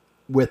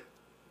with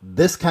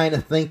this kind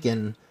of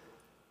thinking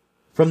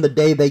from the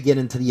day they get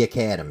into the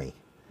academy.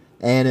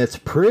 And it's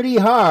pretty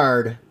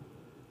hard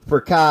for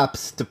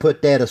cops to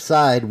put that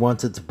aside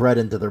once it's bred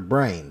into their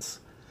brains.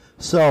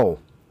 So,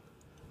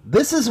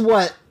 this is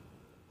what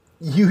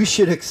you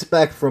should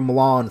expect from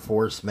law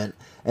enforcement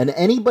and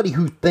anybody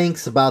who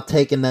thinks about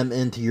taking them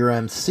into your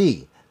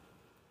MC.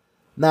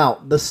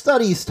 Now, the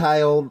study's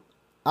titled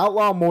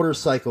Outlaw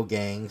Motorcycle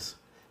Gangs,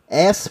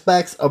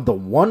 Aspects of the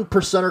One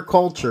Percenter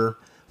Culture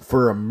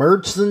for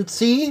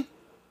Emergency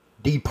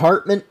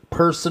Department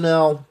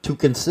Personnel to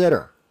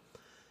Consider.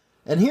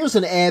 And here's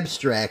an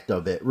abstract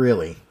of it,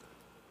 really.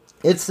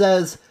 It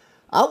says,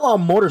 outlaw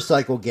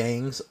motorcycle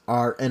gangs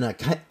are an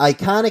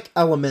iconic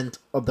element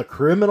of the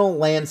criminal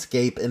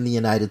landscape in the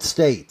United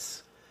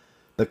States,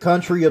 the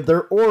country of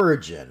their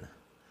origin.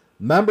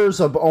 Members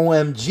of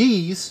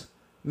OMGs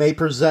may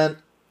present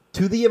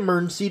to the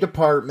emergency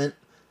department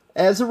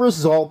as a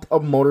result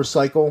of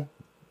motorcycle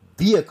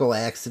vehicle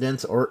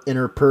accidents or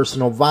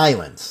interpersonal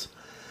violence.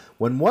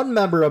 When one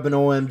member of an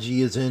OMG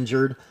is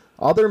injured,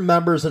 other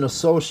members and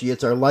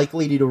associates are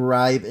likely to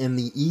arrive in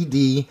the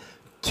ED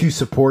to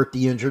support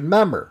the injured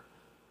member.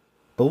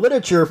 The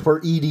literature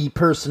for ED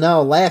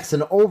personnel lacks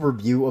an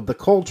overview of the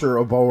culture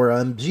of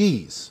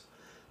OMGs,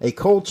 a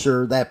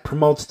culture that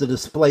promotes the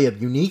display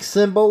of unique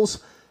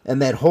symbols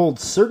and that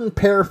holds certain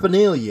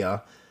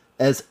paraphernalia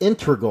as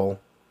integral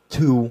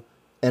to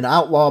an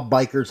outlaw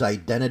biker's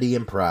identity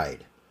and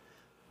pride.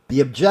 The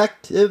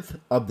objective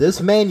of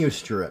this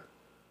manuscript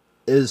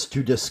is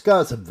to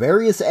discuss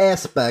various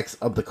aspects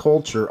of the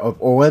culture of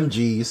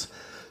OMGs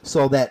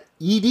so that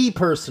ED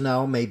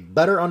personnel may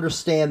better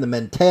understand the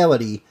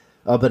mentality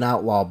of an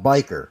outlaw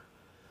biker.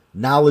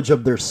 Knowledge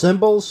of their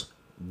symbols,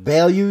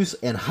 values,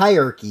 and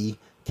hierarchy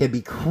can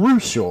be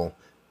crucial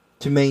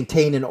to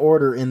maintain an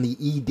order in the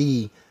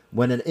ED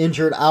when an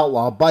injured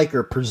outlaw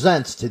biker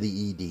presents to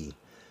the ED.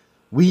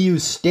 We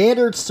use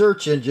standard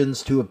search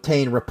engines to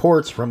obtain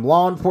reports from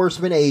law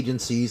enforcement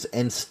agencies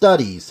and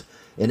studies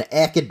in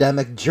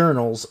academic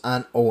journals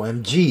on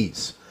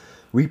OMGs.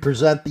 We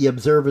present the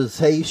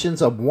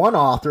observations of one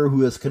author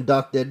who has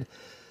conducted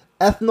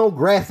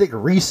ethnographic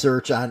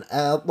research on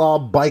outlaw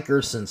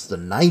bikers since the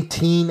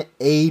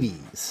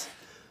 1980s.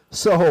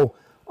 So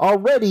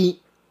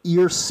already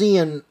you're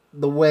seeing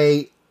the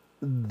way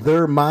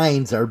their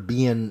minds are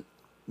being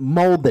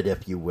molded,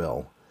 if you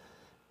will.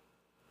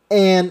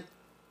 And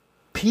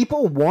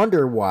people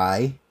wonder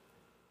why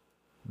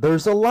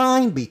there's a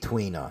line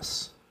between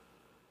us.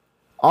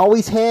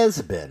 Always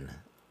has been.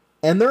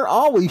 And there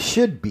always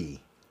should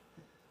be.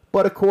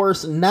 But of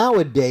course,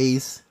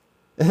 nowadays,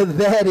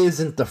 that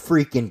isn't the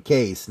freaking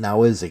case.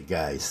 Now is it,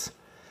 guys?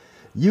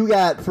 You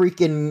got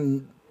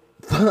freaking...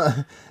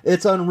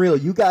 it's unreal.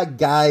 You got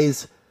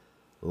guys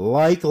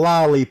like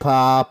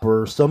Lollipop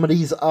or some of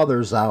these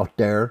others out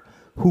there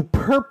who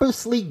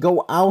purposely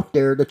go out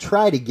there to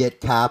try to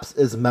get cops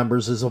as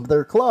members of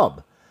their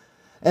club.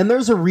 And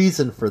there's a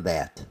reason for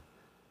that.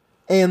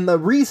 And the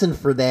reason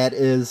for that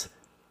is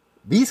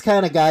these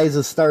kind of guys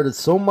have started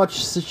so much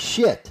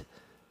shit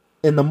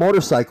in the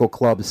motorcycle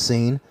club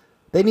scene,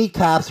 they need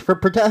cops for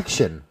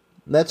protection.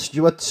 That's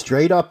what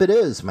straight up it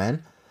is,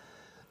 man.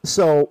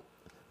 So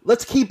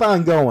let's keep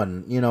on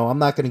going. You know, I'm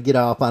not going to get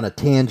off on a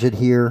tangent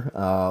here.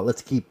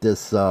 Let's keep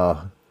this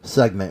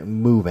segment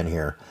moving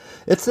here.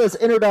 It says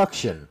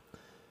introduction.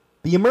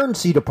 The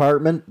emergency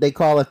department, they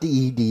call it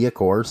the ED, of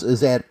course,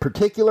 is at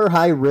particular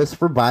high risk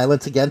for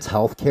violence against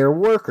healthcare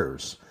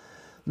workers.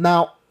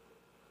 Now,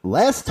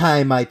 last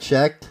time I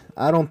checked,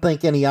 I don't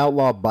think any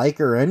outlaw biker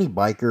or any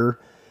biker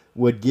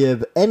would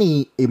give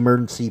any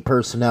emergency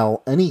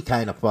personnel any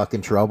kind of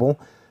fucking trouble,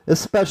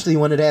 especially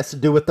when it has to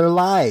do with their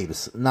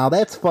lives. Now,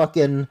 that's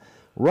fucking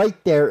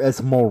right there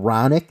as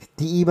moronic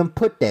to even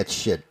put that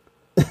shit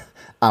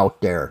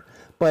out there.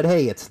 But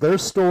hey, it's their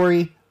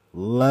story.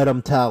 Let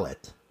them tell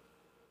it.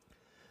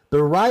 The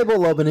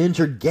arrival of an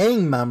injured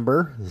gang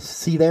member,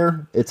 see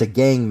there? It's a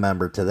gang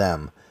member to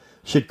them,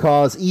 should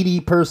cause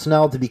ED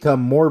personnel to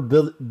become more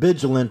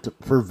vigilant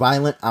for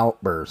violent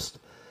outbursts.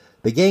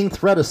 The gang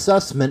threat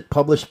assessment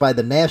published by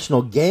the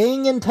National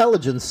Gang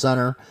Intelligence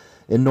Center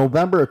in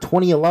November of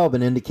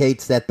 2011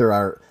 indicates that there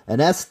are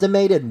an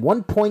estimated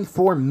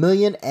 1.4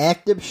 million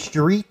active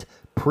street,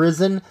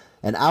 prison,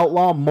 and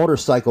outlaw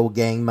motorcycle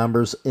gang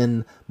members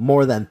in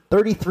more than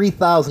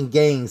 33,000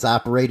 gangs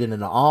operating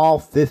in all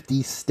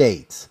 50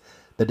 states,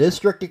 the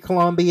District of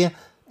Columbia,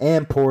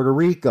 and Puerto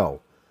Rico.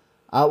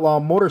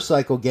 Outlaw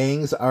motorcycle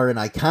gangs are an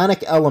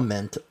iconic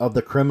element of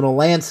the criminal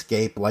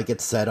landscape, like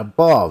it said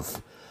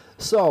above.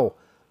 So,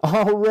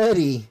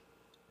 already,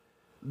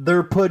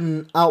 they're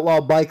putting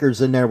outlaw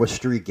bikers in there with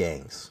street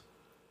gangs.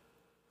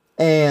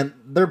 And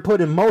they're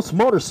putting most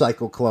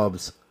motorcycle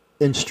clubs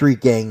in street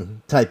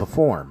gang type of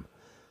form.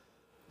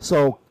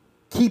 So,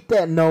 keep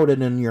that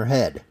noted in your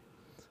head.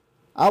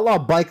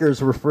 Outlaw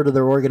bikers refer to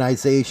their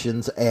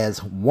organizations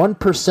as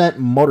 1%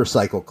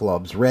 motorcycle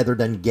clubs rather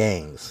than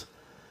gangs.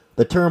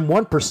 The term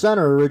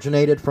 1%er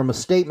originated from a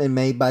statement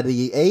made by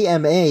the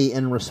AMA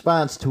in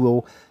response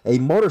to a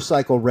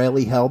motorcycle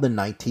rally held in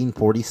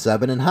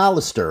 1947 in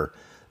Hollister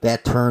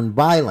that turned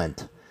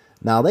violent.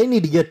 Now, they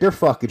need to get their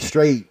fucking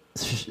straight.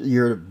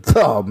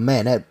 Oh,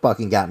 man, that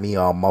fucking got me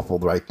all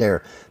muffled right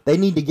there. They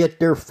need to get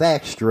their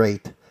facts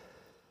straight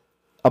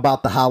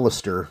about the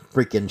Hollister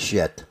freaking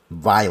shit.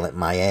 Violent,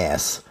 my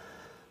ass.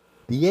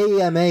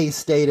 The AMA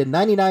stated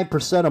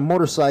 99% of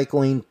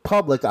motorcycling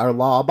public are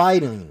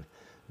law-abiding.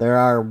 There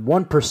are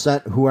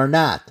 1% who are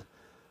not.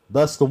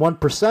 Thus, the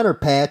 1%er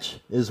patch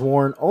is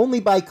worn only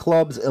by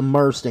clubs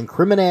immersed in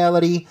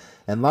criminality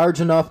and large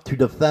enough to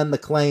defend the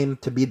claim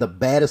to be the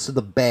baddest of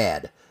the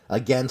bad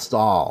against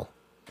all.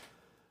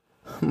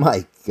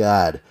 My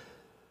God.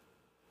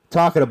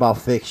 Talking about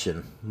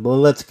fiction. Well,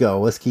 let's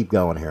go. Let's keep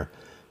going here.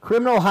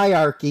 Criminal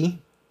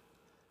hierarchy.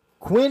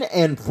 Quinn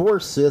and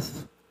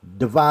Forsyth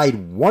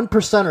divide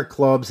 1%er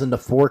clubs into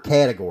 4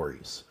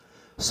 categories.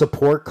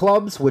 Support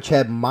clubs, which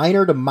have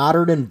minor to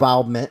moderate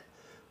involvement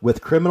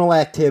with criminal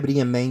activity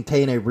and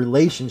maintain a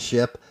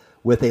relationship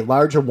with a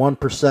larger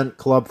 1%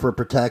 club for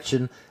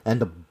protection and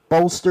to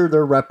bolster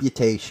their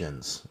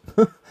reputations.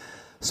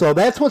 So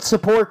that's what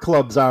support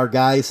clubs are,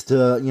 guys,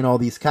 to, you know,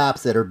 these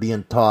cops that are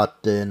being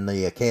taught in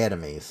the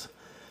academies.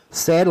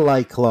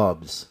 Satellite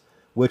clubs,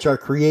 which are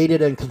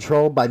created and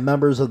controlled by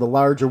members of the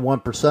larger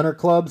 1%er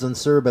clubs and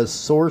serve as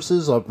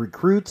sources of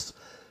recruits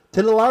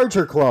to the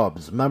larger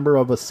clubs. Member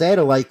of a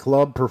satellite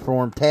club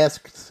perform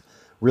tasks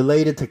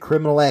related to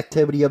criminal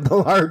activity of the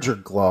larger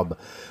club.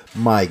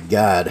 My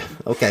God.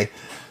 Okay.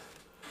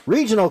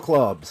 Regional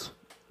clubs,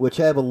 which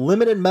have a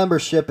limited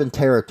membership and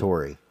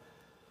territory.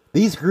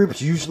 These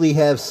groups usually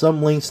have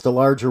some links to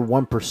larger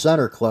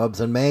 1%er clubs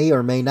and may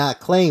or may not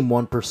claim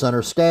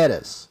 1%er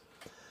status.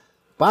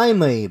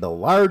 Finally, the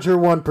larger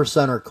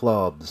 1%er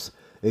clubs.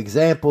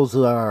 Examples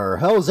are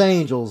Hells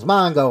Angels,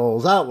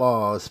 Mongols,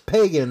 Outlaws,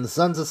 Pagans,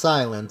 Sons of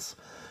Silence,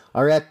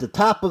 are at the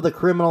top of the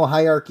criminal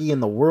hierarchy in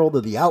the world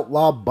of the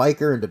outlaw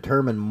biker and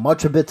determine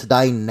much of its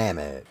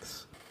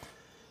dynamics.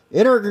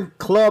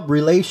 Inter-club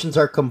relations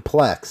are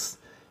complex.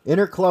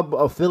 Inter-club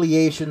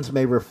affiliations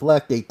may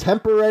reflect a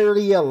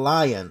temporary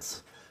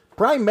alliance,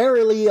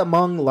 primarily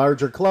among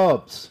larger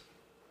clubs.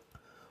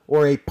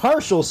 or a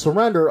partial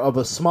surrender of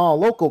a small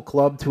local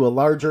club to a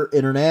larger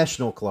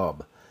international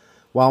club.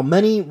 While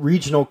many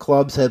regional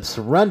clubs have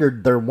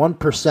surrendered their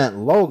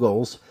 1%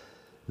 logos,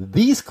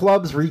 these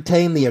clubs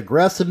retain the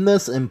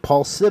aggressiveness,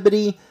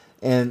 impulsivity,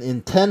 and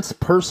intense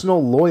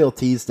personal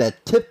loyalties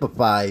that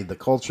typify the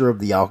culture of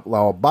the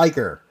outlaw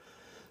biker.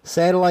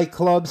 Satellite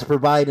clubs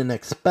provide an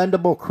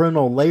expendable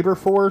criminal labor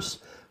force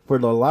for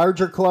the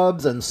larger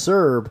clubs and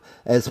serve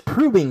as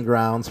proving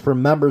grounds for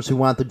members who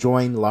want to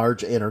join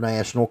large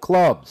international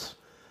clubs.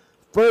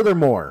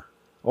 Furthermore,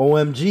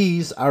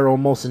 OMGs are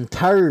almost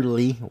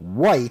entirely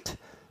white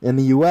in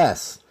the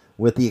U.S.,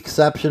 with the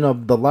exception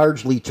of the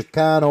largely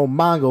Chicano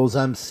Mongols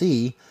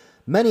MC.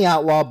 Many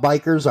outlaw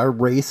bikers are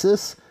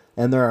racist,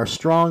 and there are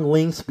strong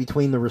links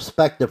between the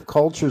respective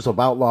cultures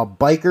of outlaw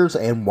bikers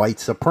and white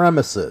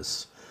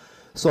supremacists.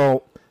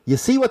 So, you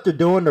see what they're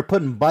doing? They're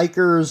putting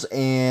bikers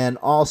and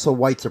also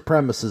white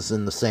supremacists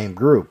in the same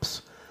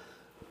groups.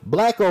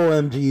 Black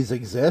OMGs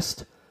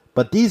exist,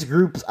 but these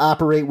groups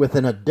operate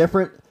within a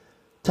different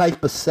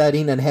type of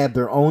setting and have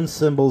their own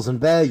symbols and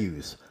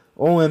values.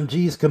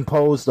 OMGs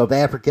composed of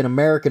African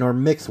American or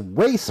mixed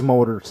race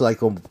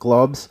motorcycle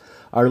clubs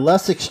are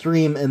less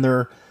extreme in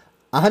their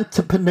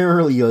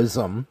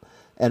entrepreneurialism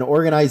and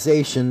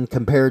organization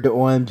compared to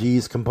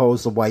OMGs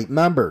composed of white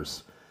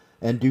members,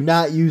 and do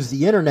not use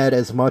the internet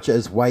as much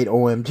as white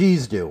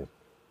OMGs do.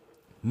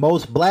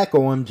 Most black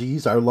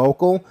OMGs are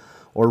local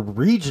or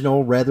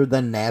regional rather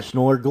than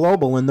national or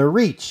global in their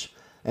reach,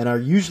 and are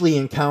usually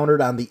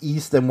encountered on the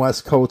east and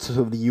west coasts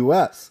of the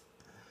U.S.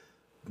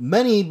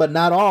 Many, but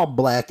not all,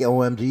 black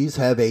OMGs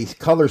have a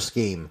color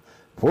scheme.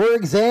 For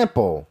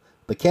example,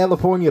 the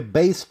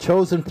California-based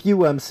Chosen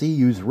Few MC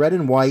use red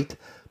and white,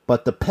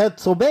 but the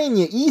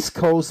Pennsylvania East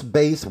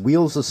Coast-based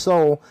Wheels of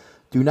Soul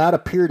do not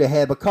appear to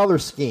have a color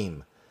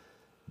scheme.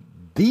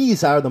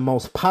 These are the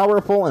most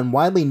powerful and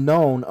widely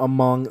known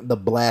among the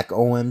black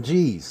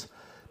OMGs.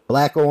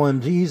 Black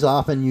OMGs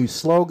often use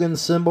slogans,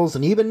 symbols,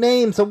 and even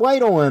names of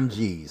white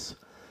OMGs.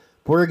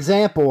 For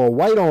example, a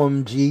white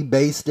OMG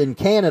based in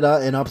Canada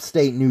in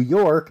upstate New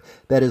York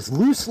that is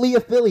loosely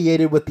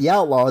affiliated with the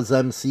Outlaws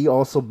MC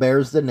also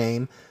bears the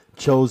name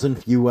Chosen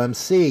Few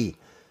MC.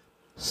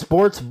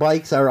 Sports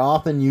bikes are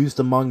often used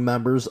among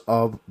members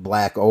of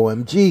black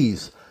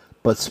OMGs,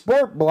 but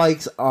sport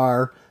bikes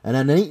are an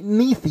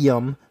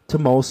anathema to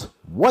most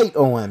white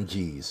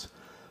OMGs.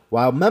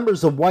 While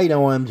members of white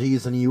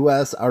OMGs in the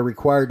U.S. are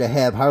required to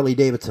have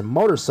Harley-Davidson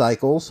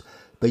motorcycles,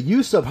 the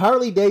use of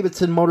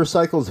Harley-Davidson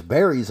motorcycles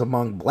varies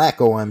among black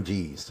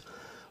OMGs.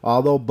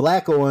 Although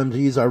black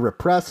OMGs are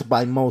repressed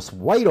by most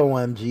white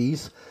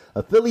OMGs,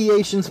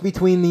 affiliations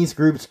between these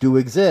groups do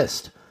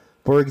exist.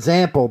 For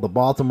example, the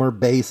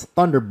Baltimore-based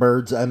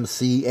Thunderbirds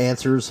MC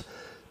answers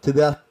to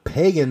the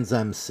Pagans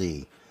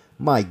MC.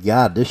 My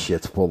God, this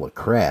shit's full of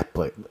crap.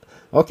 But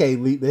okay,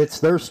 it's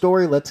their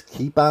story. Let's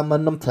keep on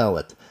letting them tell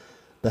it.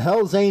 The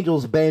Hells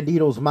Angels,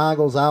 Banditos,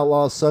 Mongols,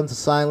 Outlaws, Sons of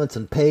Silence,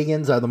 and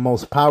Pagans are the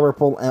most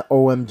powerful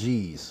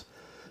OMGs.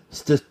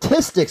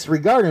 Statistics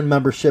regarding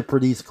membership for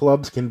these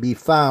clubs can be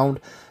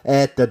found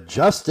at the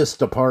Justice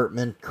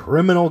Department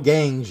Criminal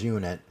Gangs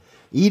Unit.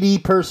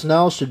 ED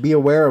personnel should be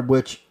aware of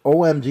which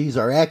OMGs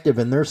are active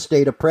in their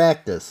state of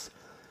practice.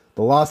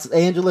 The Los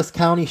Angeles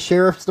County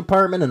Sheriff's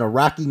Department and the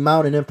Rocky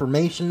Mountain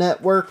Information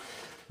Network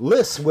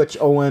lists which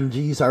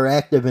OMGs are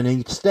active in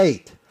each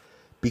state.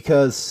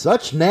 Because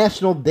such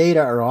national data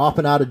are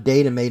often out of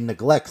date and may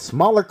neglect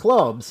smaller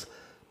clubs,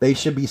 they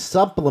should be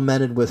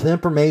supplemented with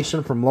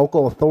information from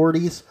local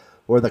authorities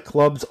or the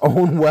club's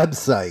own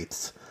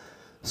websites.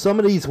 Some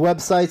of these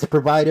websites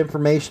provide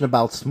information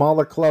about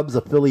smaller clubs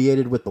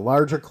affiliated with the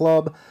larger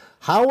club.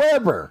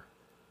 However,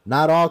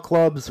 not all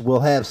clubs will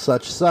have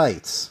such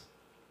sites.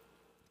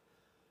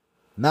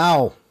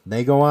 Now,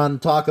 they go on to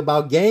talk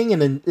about gang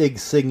and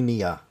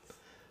insignia.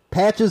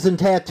 Patches and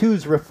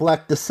tattoos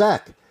reflect the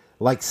sect,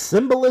 like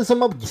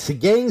symbolism of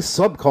gang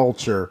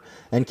subculture,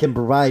 and can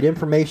provide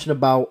information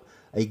about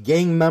a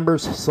gang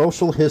member's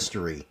social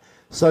history,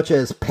 such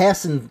as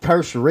past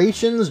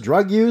incarcerations,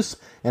 drug use,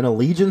 and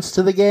allegiance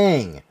to the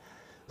gang.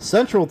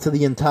 Central to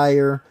the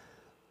attire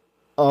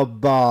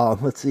of,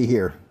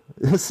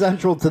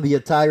 central to the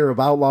attire of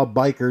outlaw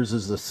bikers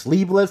is the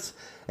sleeveless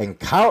and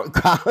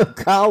collarless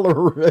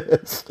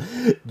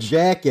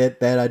jacket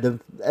that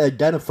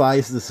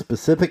identifies the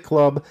specific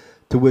club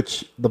to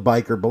which the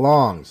biker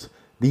belongs.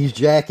 These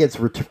jackets,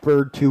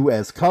 referred to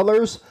as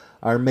colors,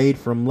 are made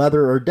from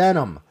leather or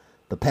denim.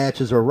 The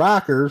patches or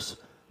rockers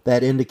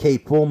that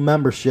indicate full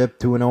membership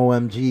to an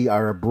OMG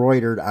are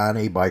embroidered on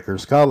a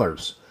biker's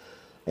colors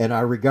and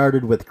are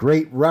regarded with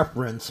great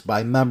reverence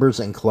by members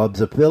and club's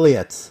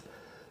affiliates.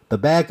 The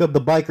back of the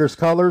biker's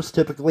colors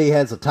typically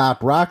has a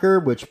top rocker,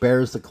 which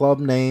bears the club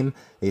name,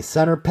 a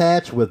center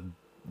patch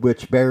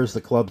which bears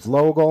the club's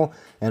logo,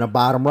 and a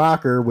bottom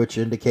rocker, which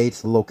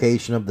indicates the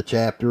location of the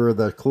chapter of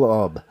the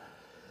club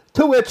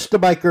to which the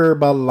biker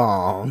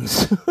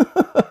belongs.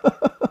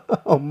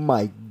 Oh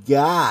my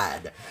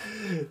God.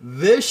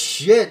 This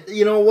shit,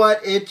 you know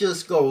what? It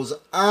just goes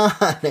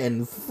on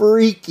and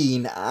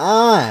freaking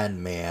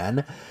on,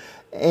 man.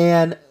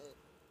 And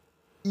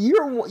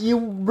you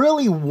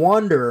really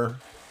wonder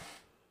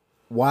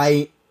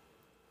why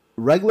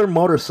regular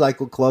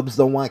motorcycle clubs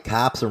don't want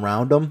cops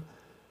around them.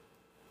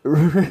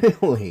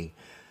 Really.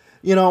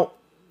 You know,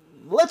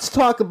 let's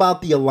talk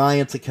about the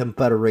Alliance of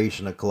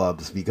Confederation of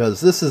Clubs,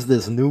 because this is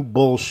this new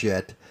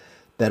bullshit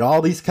that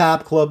all these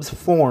cop clubs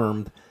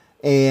formed,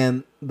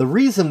 and the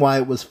reason why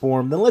it was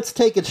formed, and let's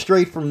take it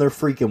straight from their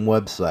freaking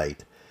website.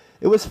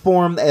 It was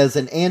formed as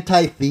an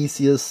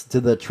antithesis to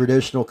the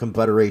traditional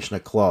Confederation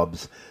of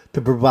Clubs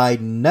to provide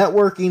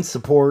networking,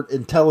 support,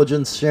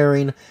 intelligence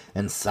sharing,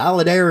 and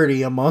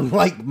solidarity among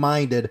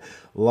like-minded,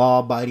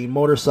 law-abiding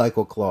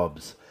motorcycle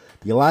clubs.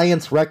 The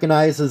Alliance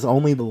recognizes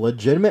only the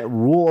legitimate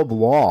rule of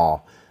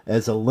law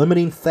as a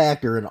limiting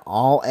factor in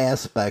all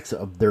aspects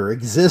of their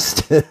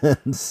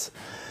existence.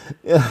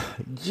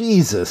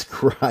 Jesus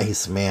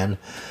Christ, man.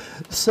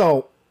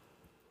 So,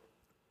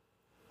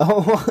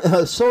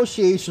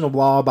 Association of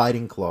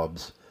Law-Abiding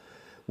Clubs.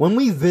 When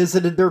we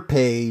visited their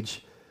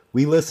page,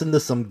 we listened to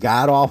some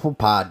god-awful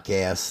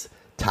podcasts.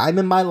 Time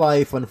in my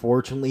life,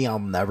 unfortunately, I'll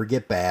never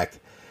get back.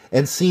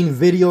 And seen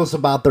videos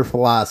about their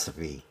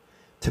philosophy.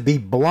 To be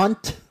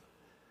blunt,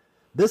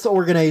 this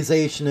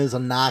organization is a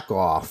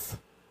knockoff.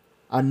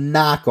 A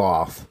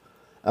knockoff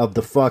of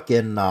the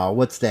fucking,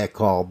 what's that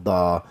called?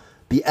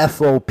 The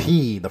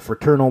FOP, the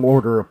Fraternal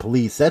Order of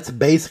Police. That's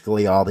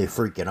basically all they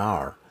freaking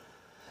are.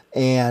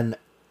 And,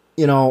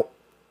 you know,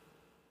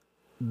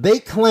 they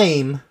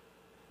claim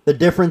the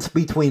difference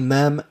between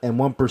them and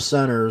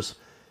 1%ers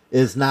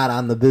is not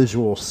on the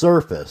visual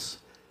surface.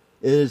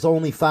 It is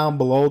only found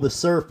below the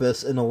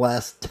surface in a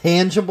less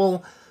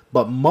tangible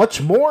but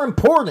much more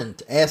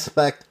important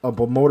aspect of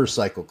a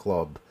motorcycle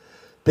club.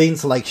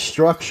 Things like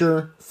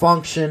structure,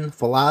 function,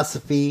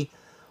 philosophy,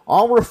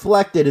 all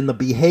reflected in the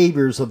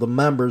behaviors of the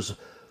members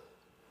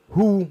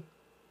who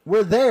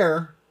were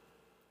there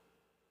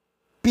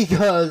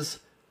because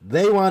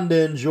they wanted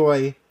to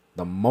enjoy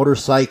the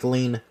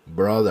motorcycling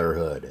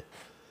brotherhood.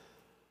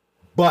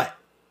 But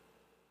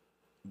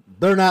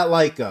they're not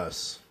like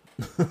us.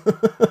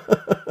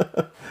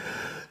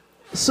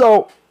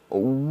 So,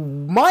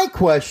 my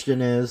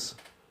question is,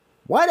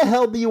 why the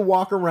hell do you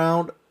walk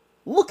around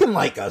looking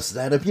like us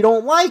then if you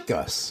don't like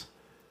us?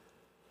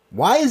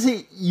 Why is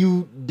it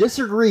you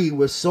disagree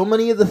with so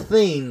many of the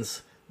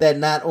things that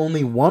not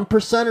only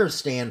 1%ers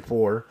stand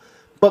for,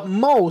 but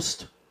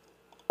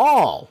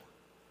all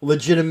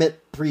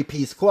legitimate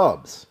three-piece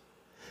clubs?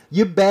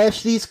 You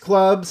bash these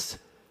clubs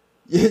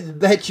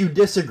that you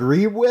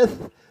disagree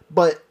with,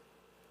 but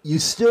you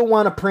still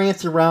want to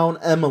prance around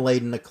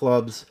emulating the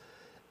clubs,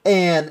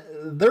 and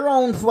their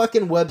own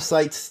fucking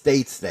website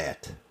states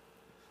that.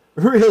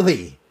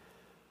 Really?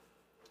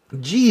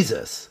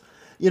 Jesus.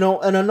 You know,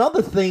 and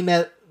another thing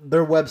that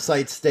their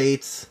website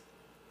states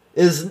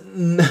is,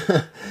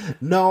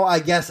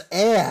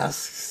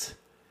 asks,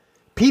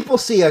 people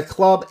see a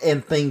club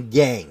and think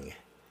gang.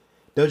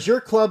 Does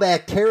your club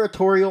act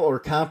territorial or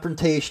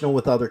confrontational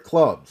with other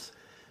clubs?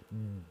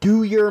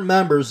 Do your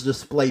members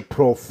display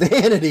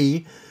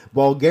profanity,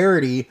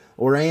 vulgarity,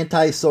 or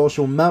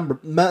antisocial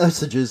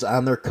messages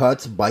on their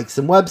cuts, bikes,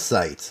 and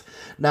websites?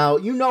 Now,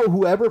 you know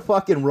whoever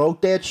fucking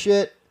wrote that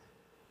shit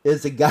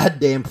is a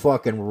goddamn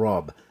fucking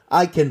rub.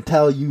 I can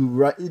tell you,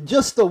 right,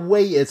 just the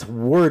way it's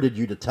worded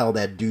you to tell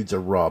that dude's a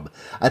rub.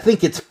 I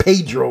think it's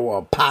Pedro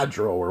or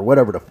Padro or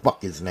whatever the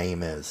fuck his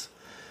name is.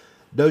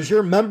 Does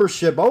your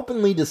membership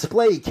openly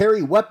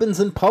carry weapons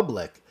in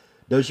public?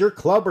 Does your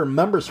club or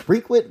members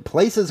frequent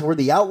places where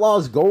the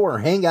outlaws go or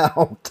hang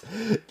out?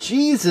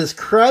 Jesus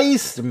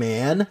Christ,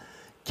 man.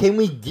 Can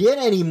we get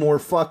any more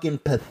fucking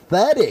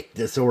pathetic,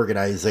 this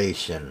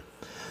organization?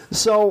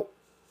 So,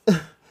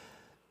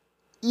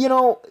 you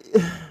know,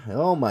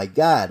 oh my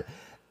God.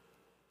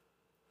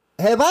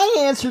 Have I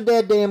answered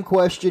that damn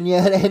question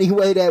yet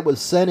anyway that was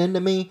sent in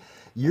to me?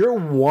 You're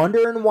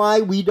wondering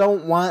why we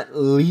don't want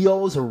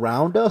Leos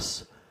around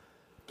us?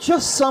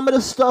 Just some of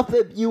the stuff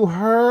that you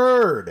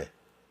heard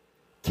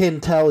can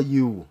tell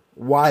you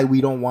why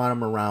we don't want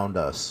them around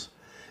us.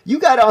 You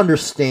got to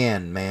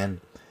understand,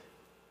 man.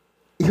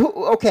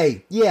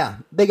 Okay, yeah,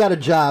 they got a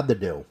job to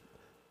do.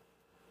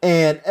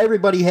 And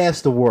everybody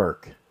has to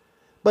work.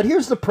 But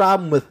here's the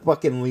problem with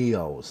fucking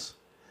Leos.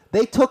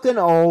 They took an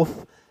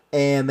oath,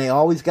 and they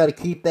always got to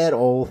keep that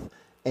oath,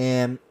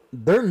 and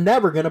they're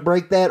never going to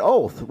break that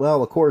oath.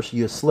 Well, of course,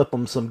 you slip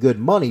them some good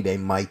money, they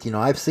might. You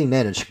know, I've seen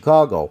that in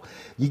Chicago.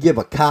 You give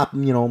a cop,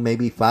 you know,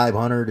 maybe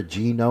 $500, a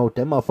G-note.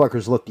 Them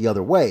motherfuckers look the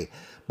other way.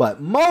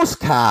 But most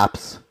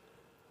cops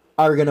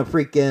are going to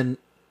freaking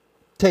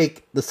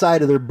take the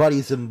side of their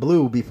buddies in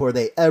blue before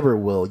they ever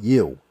will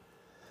you.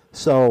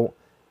 So,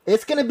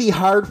 it's going to be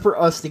hard for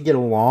us to get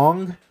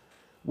along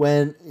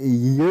when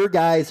your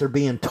guys are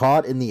being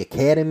taught in the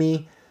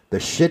academy the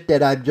shit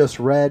that I've just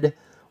read,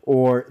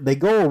 or they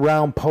go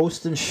around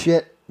posting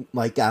shit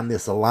like on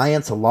this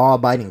Alliance of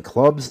Law-Abiding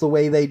Clubs the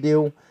way they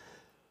do,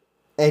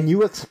 and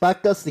you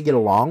expect us to get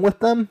along with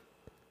them?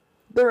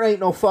 There ain't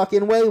no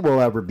fucking way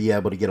we'll ever be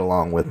able to get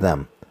along with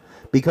them,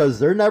 because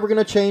they're never going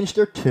to change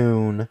their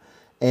tune,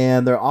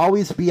 And they'll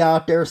always be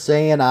out there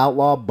saying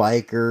outlaw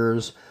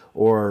bikers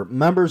or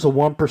members of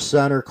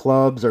 1%er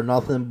clubs are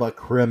nothing but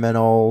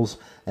criminals.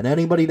 And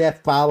anybody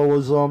that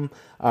follows them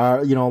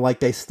are, like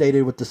they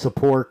stated with the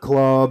support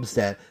clubs,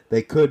 that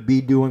they could be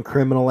doing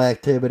criminal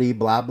activity,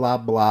 blah, blah,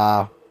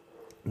 blah.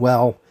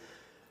 Well,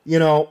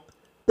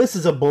 this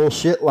is a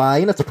bullshit lie,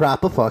 and it's a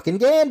proper fucking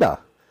ganda.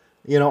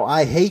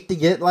 I hate to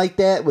get like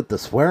that with the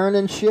swearing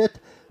and shit,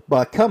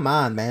 but come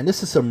on, man.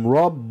 This is some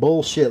raw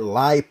bullshit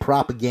lie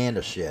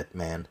propaganda shit,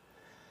 man.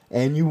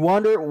 And you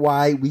wonder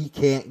why we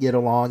can't get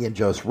along and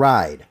just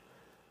ride.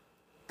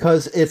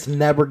 Because it's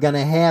never going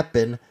to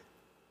happen.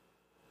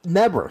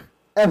 Never,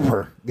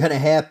 ever going to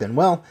happen.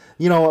 Well,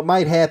 it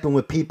might happen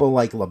with people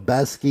like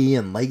Lebesky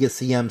and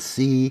Legacy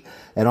MC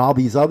and all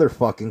these other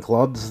fucking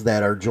clubs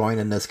that are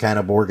joining this kind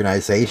of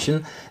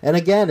organization. And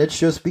again, it's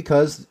just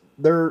because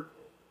they're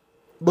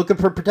looking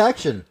for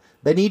protection.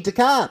 They need the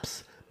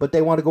cops. But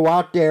they want to go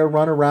out there,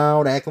 run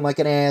around, acting like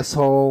an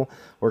asshole,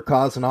 or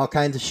causing all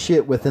kinds of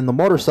shit within the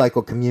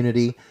motorcycle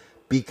community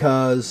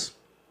because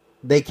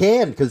they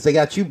can, because they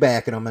got you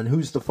backing them. And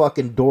who's the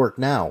fucking dork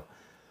now?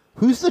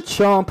 Who's the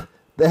chump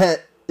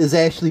that is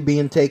actually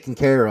being taken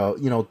care of,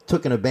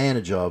 taken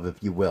advantage of,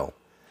 if you will?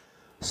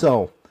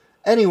 So,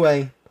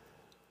 anyway,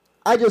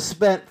 I just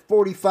spent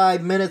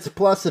 45 minutes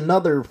plus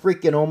another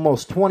freaking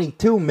almost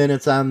 22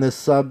 minutes on this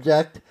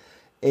subject,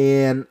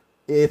 and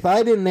if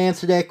I didn't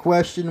answer that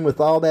question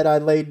with all that I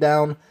laid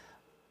down,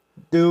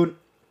 dude,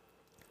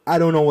 I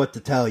don't know what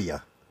to tell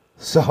you.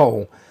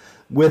 So,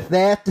 with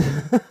that,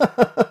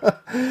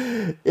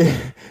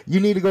 you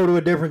need to go to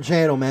a different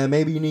channel, man.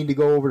 Maybe you need to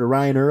go over to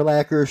Ryan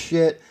Urlacher's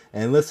shit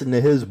and listen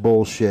to his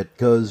bullshit.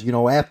 Because,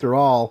 after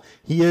all,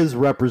 he is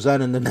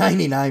representing the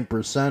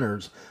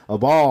 99%ers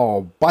of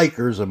all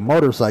bikers and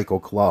motorcycle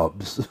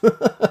clubs.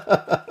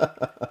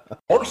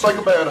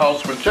 Motorcycle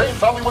Madhouse with James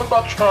Hollywood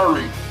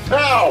Bachari.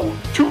 Now,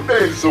 2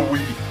 days a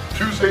week.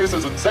 Tuesdays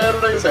and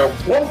Saturdays at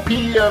 1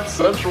 p.m.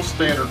 Central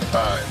Standard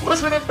Time.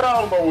 Listen and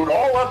download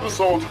all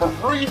episodes for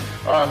free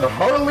on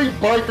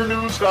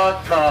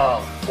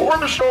HarleyBikerNews.com. Or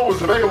the show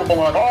is available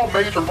on all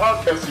major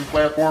podcasting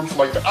platforms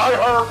like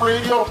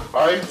iHeartRadio,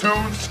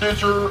 iTunes,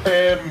 Stitcher,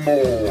 and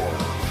more.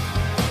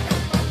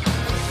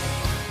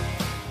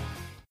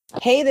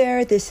 Hey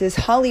there, this is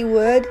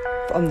Hollywood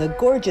from the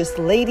gorgeous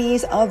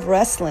ladies of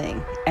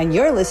wrestling, and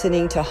you're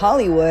listening to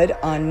Hollywood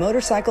on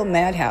Motorcycle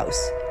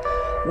Madhouse.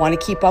 Want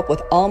to keep up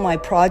with all my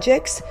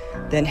projects?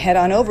 Then head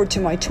on over to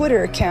my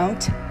Twitter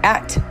account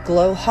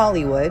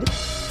 @GlowHollywood.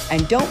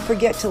 And don't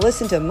forget to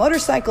listen to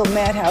Motorcycle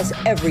Madhouse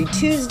every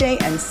Tuesday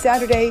and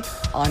Saturday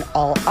on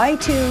all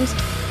iTunes,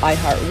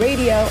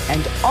 iHeartRadio,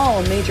 and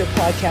all major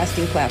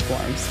podcasting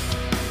platforms.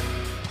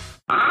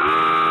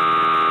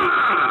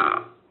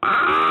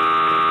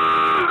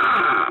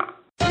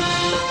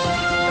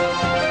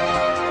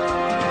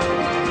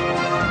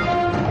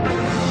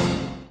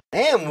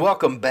 And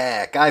welcome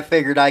back. I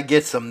figured I'd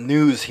get some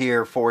news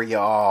here for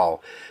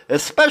y'all,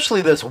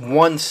 especially this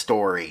one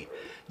story.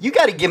 You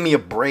got to give me a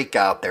break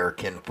out there,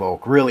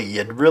 kinfolk. Really,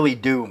 you really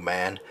do,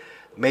 man.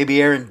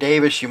 Maybe Aaron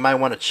Davis, you might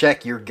want to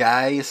check your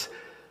guys.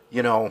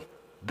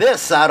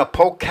 This out of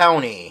Polk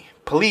County.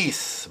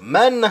 Police,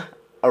 men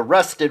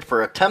arrested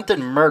for attempted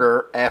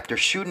murder after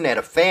shooting at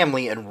a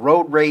family in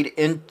road raid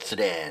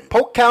incident.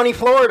 Polk County,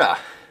 Florida.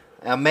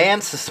 A man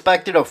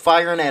suspected of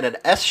firing at an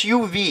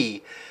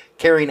SUV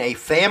carrying a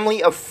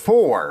family of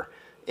 4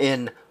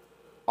 in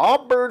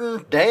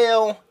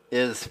Auburndale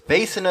is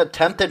facing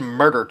attempted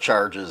murder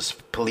charges,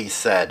 police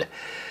said.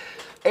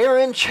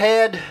 Aaron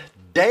Chad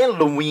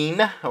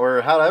Dalloween,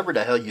 or however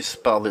the hell you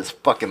spell his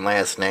fucking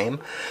last name,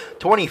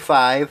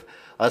 25,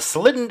 of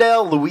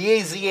Slidendale,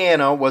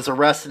 Louisiana, was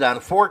arrested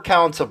on 4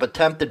 counts of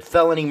attempted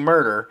felony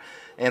murder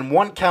and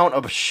 1 count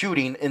of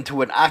shooting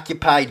into an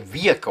occupied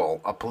vehicle,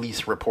 a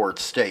police report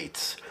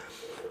states.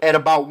 At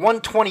about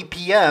 1:20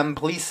 p.m.,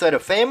 police said a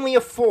family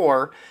of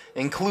 4,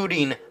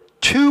 including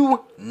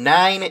 2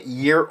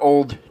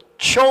 9-year-old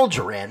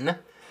children,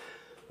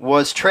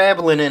 was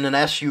traveling in an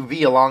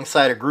SUV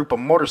alongside a group of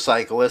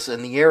motorcyclists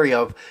in the area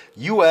of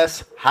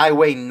U.S.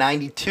 Highway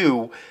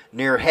 92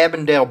 near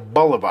Habendale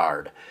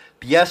Boulevard.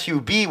 The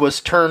SUV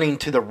was turning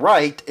to the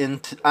right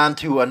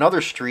onto another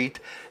street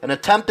and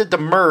attempted to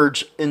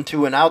merge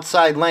into an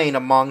outside lane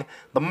among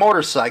the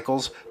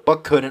motorcycles,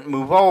 but couldn't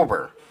move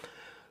over.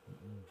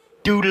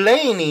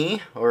 Dulaney,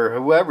 or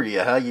however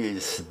you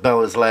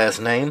spell his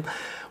last name,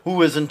 who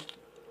was in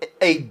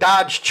a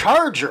Dodge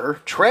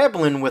Charger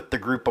traveling with the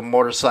group of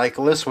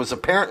motorcyclists, was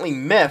apparently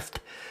miffed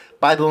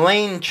by the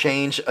lane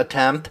change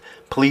attempt,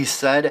 police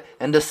said,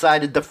 and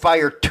decided to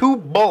fire 2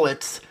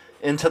 bullets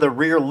into the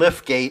rear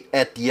liftgate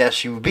at the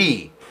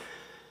SUV.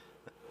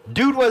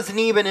 Dude wasn't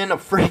even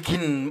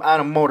on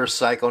a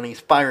motorcycle, and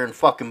he's firing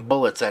fucking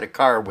bullets at a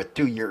car with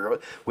 2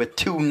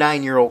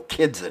 9-year-old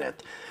kids in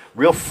it.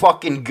 Real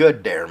fucking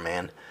good there,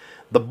 man.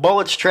 The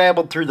bullets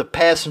traveled through the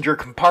passenger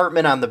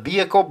compartment on the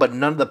vehicle, but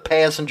none of the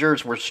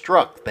passengers were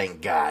struck,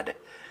 thank God.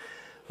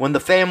 When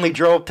the family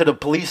drove to the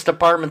police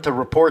department to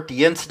report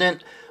the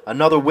incident,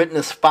 Another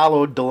witness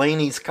followed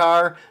Delaney's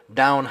car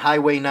down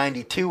Highway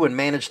 92 and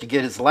managed to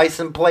get his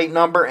license plate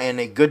number and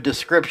a good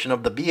description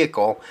of the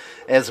vehicle,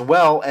 as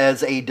well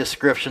as a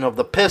description of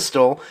the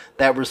pistol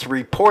that was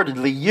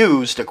reportedly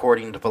used,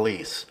 according to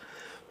police.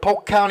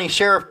 Polk County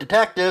Sheriff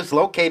detectives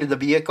located the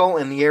vehicle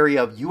in the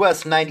area of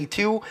US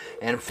 92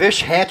 and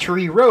Fish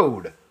Hatchery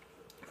Road.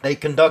 They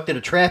conducted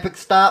a traffic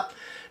stop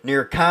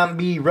near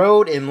Comby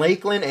Road in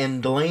Lakeland,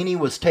 and Delaney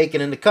was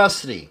taken into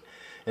custody.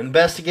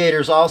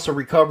 Investigators also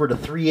recovered a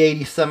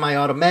 .380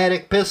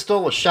 semi-automatic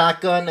pistol, a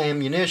shotgun,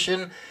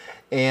 ammunition,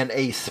 and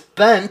a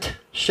spent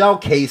shell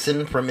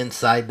casing from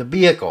inside the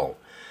vehicle.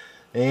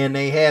 And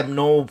they have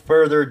no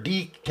further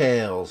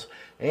details.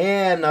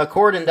 And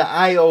according to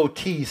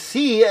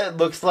IOTC, it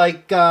looks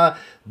like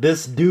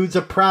this dude's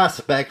a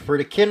prospect for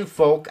the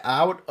kinfolk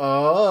out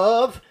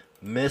of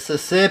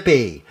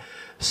Mississippi.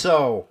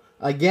 So,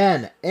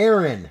 again,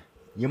 Aaron,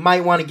 you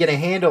might want to get a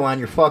handle on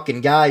your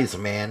fucking guys,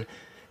 man.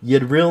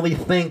 You'd really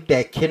think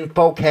that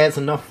kinfolk has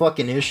enough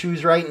fucking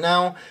issues right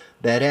now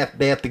that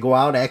they have to go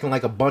out acting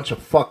like a bunch of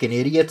fucking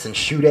idiots and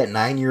shoot at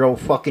 9-year-old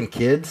fucking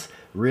kids?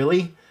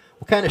 Really?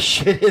 What kind of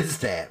shit is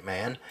that,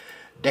 man?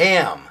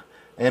 Damn.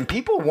 And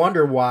people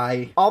wonder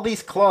why all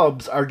these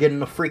clubs are getting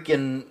the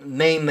freaking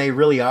name they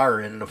really are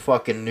in the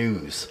fucking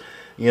news.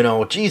 You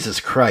know,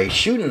 Jesus Christ,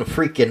 shooting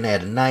freaking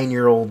at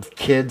 9-year-old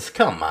kids?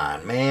 Come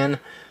on, man.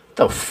 What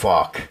the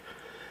fuck?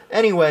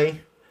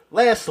 Anyway,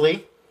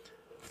 lastly,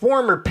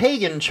 former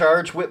pagan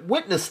charged with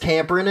witness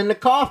tampering in the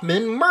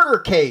Kaufman murder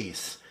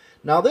case.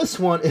 Now this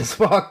one is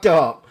fucked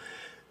up.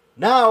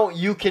 Now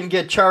you can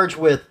get charged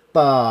with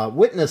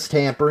witness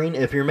tampering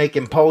if you're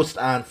making posts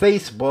on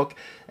Facebook,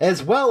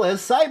 as well as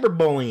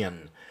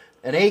cyberbullying.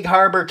 An Egg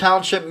Harbor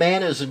Township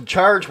man is in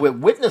charge with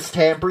witness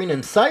tampering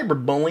and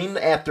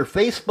cyberbullying after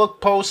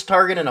Facebook posts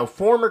targeting a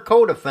former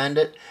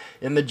co-defendant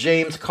in the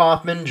James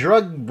Kaufman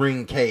drug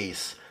ring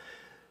case.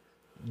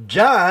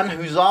 John,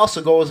 who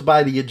also goes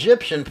by the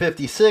Egyptian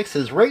 56,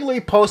 has regularly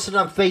posted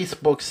on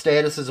Facebook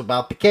statuses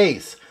about the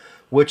case,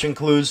 which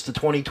includes the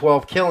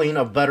 2012 killing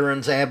of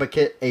veterans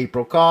advocate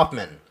April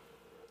Kaufman.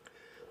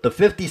 The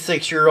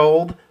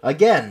 56-year-old,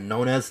 again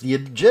known as the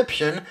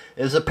Egyptian,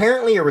 is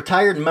apparently a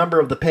retired member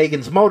of the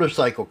Pagans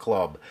Motorcycle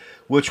Club,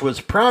 which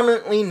was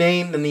prominently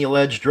named in the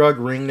alleged drug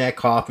ring that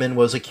Kaufman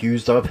was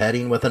accused of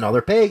heading with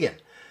another pagan.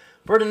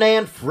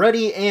 Ferdinand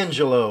Freddie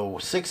Angelo.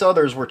 6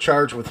 others were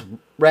charged with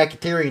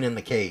racketeering in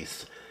the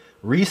case.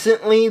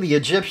 Recently, the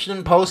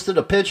Egyptian posted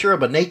a picture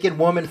of a naked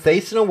woman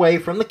facing away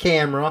from the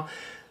camera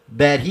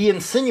that he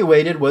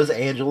insinuated was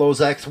Angelo's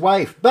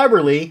ex-wife,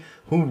 Beverly,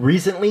 who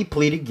recently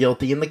pleaded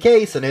guilty in the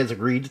case and has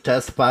agreed to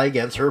testify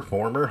against her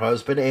former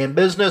husband and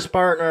business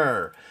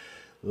partner.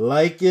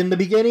 Like in the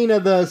beginning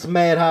of this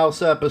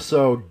Madhouse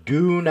episode,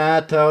 do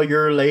not tell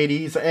your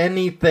ladies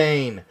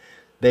anything.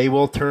 They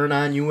will turn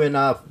on you in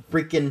a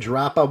freaking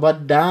drop of a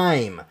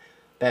dime.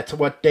 That's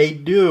what they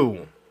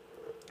do.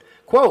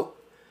 Quote,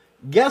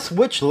 guess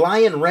which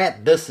lion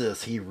rat this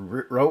is, he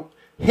wrote.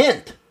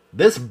 Hint,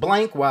 this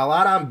blank while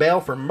out on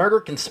bail for murder,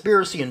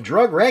 conspiracy, and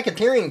drug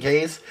racketeering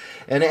case,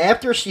 and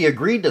after she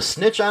agreed to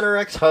snitch on her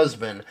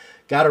ex-husband,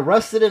 got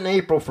arrested in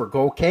April for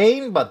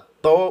cocaine, but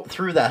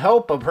through the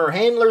help of her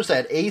handlers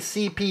at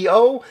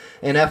ACPO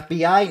and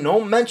FBI, no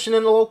mention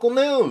in the local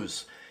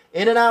news.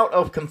 In and out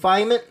of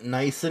confinement,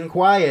 nice and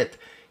quiet.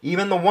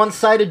 Even the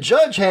one-sided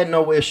judge had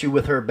no issue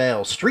with her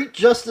bail. Street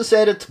justice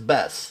at its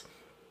best.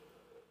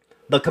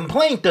 The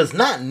complaint does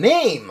not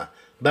name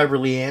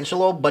Beverly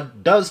Angelo,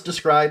 but does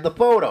describe the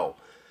photo.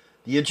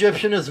 The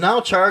Egyptian is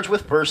now charged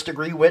with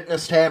first-degree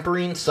witness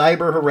tampering,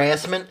 cyber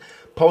harassment,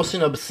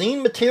 posting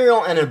obscene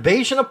material, and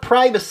invasion of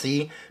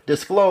privacy,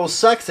 disclosed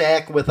sex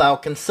act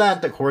without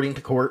consent, according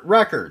to court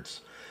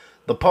records.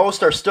 The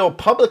posts are still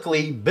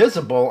publicly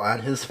visible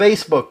on his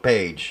Facebook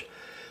page.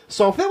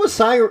 So if it was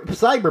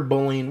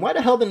cyberbullying, why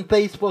the hell didn't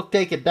Facebook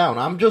take it down?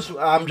 I'm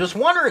just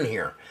wondering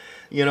here.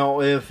 You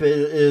know, if it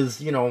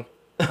is, you know,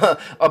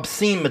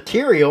 obscene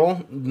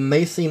material,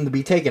 they seem to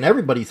be taking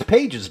everybody's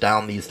pages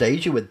down these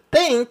days. You would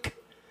think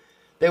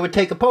they would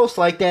take a post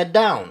like that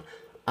down.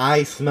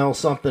 I smell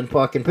something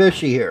fucking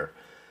fishy here.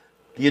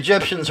 The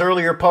Egyptian's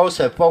earlier posts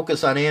have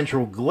focused on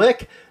Andrew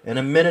Glick, an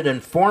admitted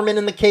informant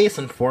in the case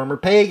and former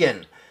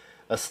pagan.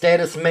 A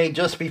status made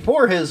just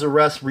before his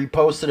arrest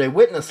reposted a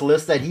witness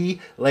list that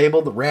he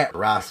labeled Rat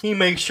Ross. He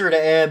makes sure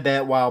to add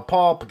that while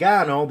Paul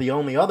Pagano, the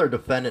only other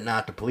defendant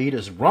not to plead,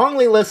 is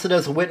wrongly listed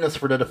as a witness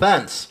for the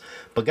defense,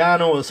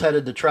 Pagano is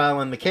headed to trial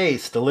in the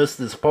case. The list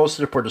is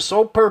posted for the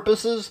sole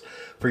purposes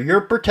for your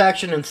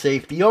protection and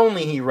safety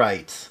only, he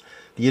writes.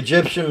 The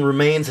Egyptian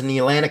remains in the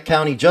Atlantic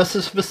County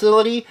Justice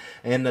Facility,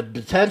 and the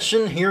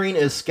detention hearing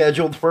is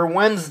scheduled for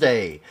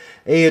Wednesday.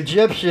 Hey,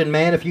 Egyptian,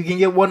 man, if you can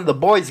get one of the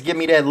boys to get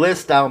me that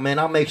list out, man,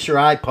 I'll make sure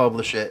I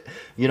publish it.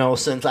 You know,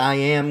 since I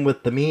am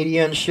with the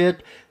media and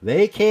shit,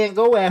 they can't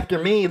go after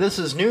me. This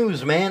is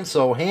news, man,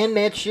 so hand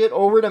that shit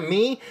over to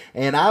me,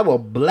 and I will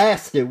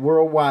blast it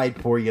worldwide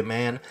for you,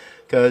 man.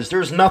 Because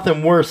there's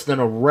nothing worse than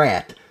a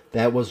rat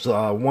that was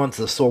once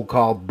a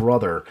so-called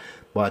brother.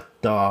 But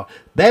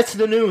that's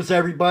the news,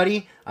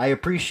 everybody. I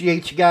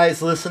appreciate you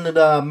guys listening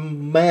to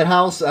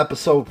Madhouse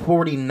episode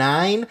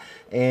 49.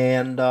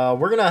 And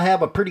we're going to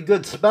have a pretty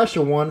good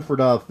special one for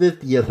the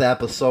 50th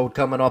episode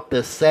coming up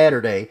this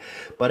Saturday.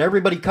 But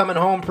everybody coming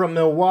home from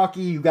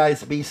Milwaukee, you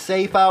guys be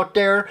safe out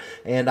there.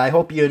 And I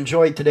hope you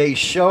enjoyed today's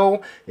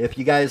show. If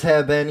you guys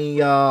have any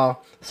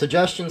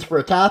suggestions for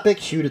a topic,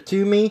 shoot it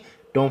to me.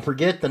 Don't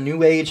forget, The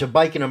New Age of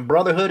Biking and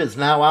Brotherhood is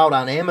now out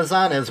on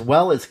Amazon as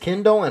well as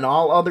Kindle and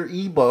all other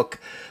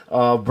ebook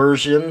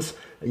versions.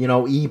 You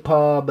know,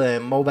 EPUB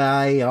and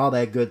Mobi, all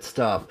that good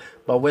stuff.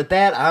 But with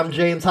that, I'm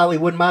James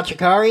Hollywood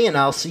Machikari, and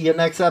I'll see you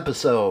next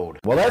episode.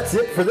 Well, that's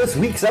it for this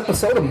week's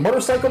episode of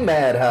Motorcycle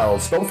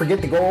Madhouse. Don't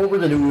forget to go over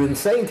to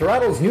Insane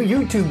Throttle's new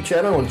YouTube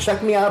channel and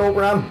check me out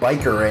over on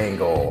Biker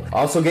Angle.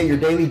 Also get your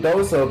daily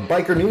dose of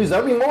biker news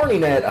every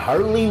morning at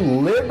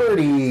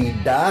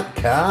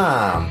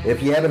HarleyLiberty.com.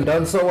 If you haven't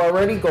done so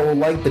already, go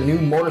like the new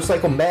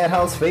Motorcycle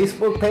Madhouse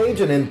Facebook page,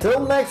 and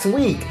until next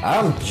week,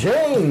 I'm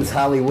James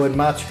Hollywood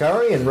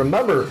Machikari, and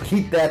remember,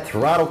 keep that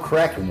throttle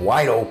cracked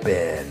wide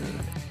open.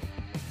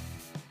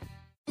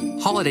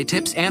 Holiday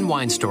tips and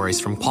wine stories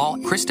from Paul,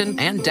 Kristen,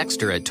 and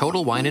Dexter at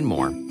Total Wine &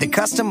 More. The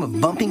custom of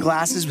bumping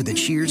glasses with a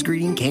cheers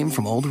greeting came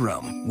from old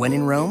Rome. When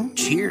in Rome,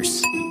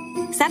 cheers.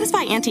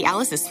 Satisfy Auntie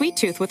Alice's sweet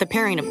tooth with a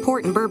pairing of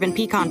port and bourbon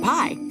pecan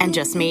pie. And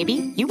just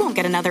maybe, you won't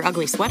get another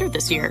ugly sweater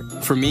this year.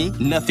 For me,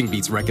 nothing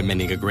beats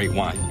recommending a great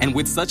wine. And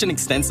with such an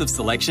extensive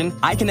selection,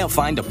 I can help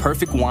find a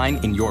perfect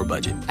wine in your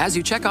budget. As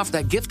you check off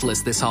that gift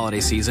list this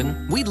holiday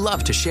season, we'd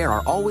love to share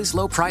our always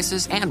low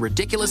prices and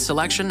ridiculous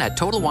selection at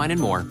Total Wine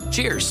 & More.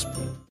 Cheers.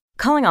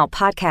 Calling all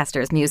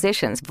podcasters,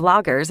 musicians,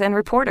 vloggers, and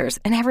reporters,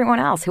 and everyone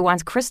else who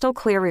wants crystal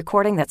clear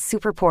recording that's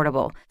super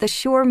portable. The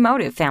Shure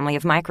Motive family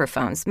of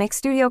microphones makes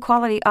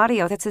studio-quality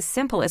audio that's as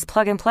simple as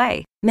plug and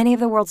play. Many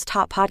of the world's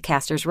top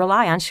podcasters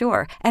rely on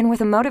Shure, and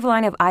with a Motive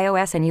line of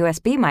iOS and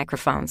USB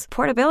microphones,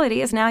 portability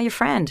is now your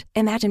friend.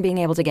 Imagine being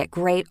able to get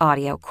great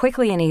audio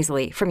quickly and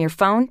easily from your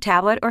phone,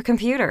 tablet, or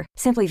computer.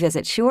 Simply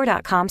visit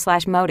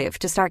shure.com/motive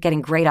to start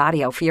getting great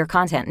audio for your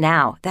content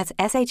now. That's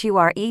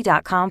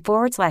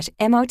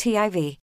SHURE.com/MOTIV.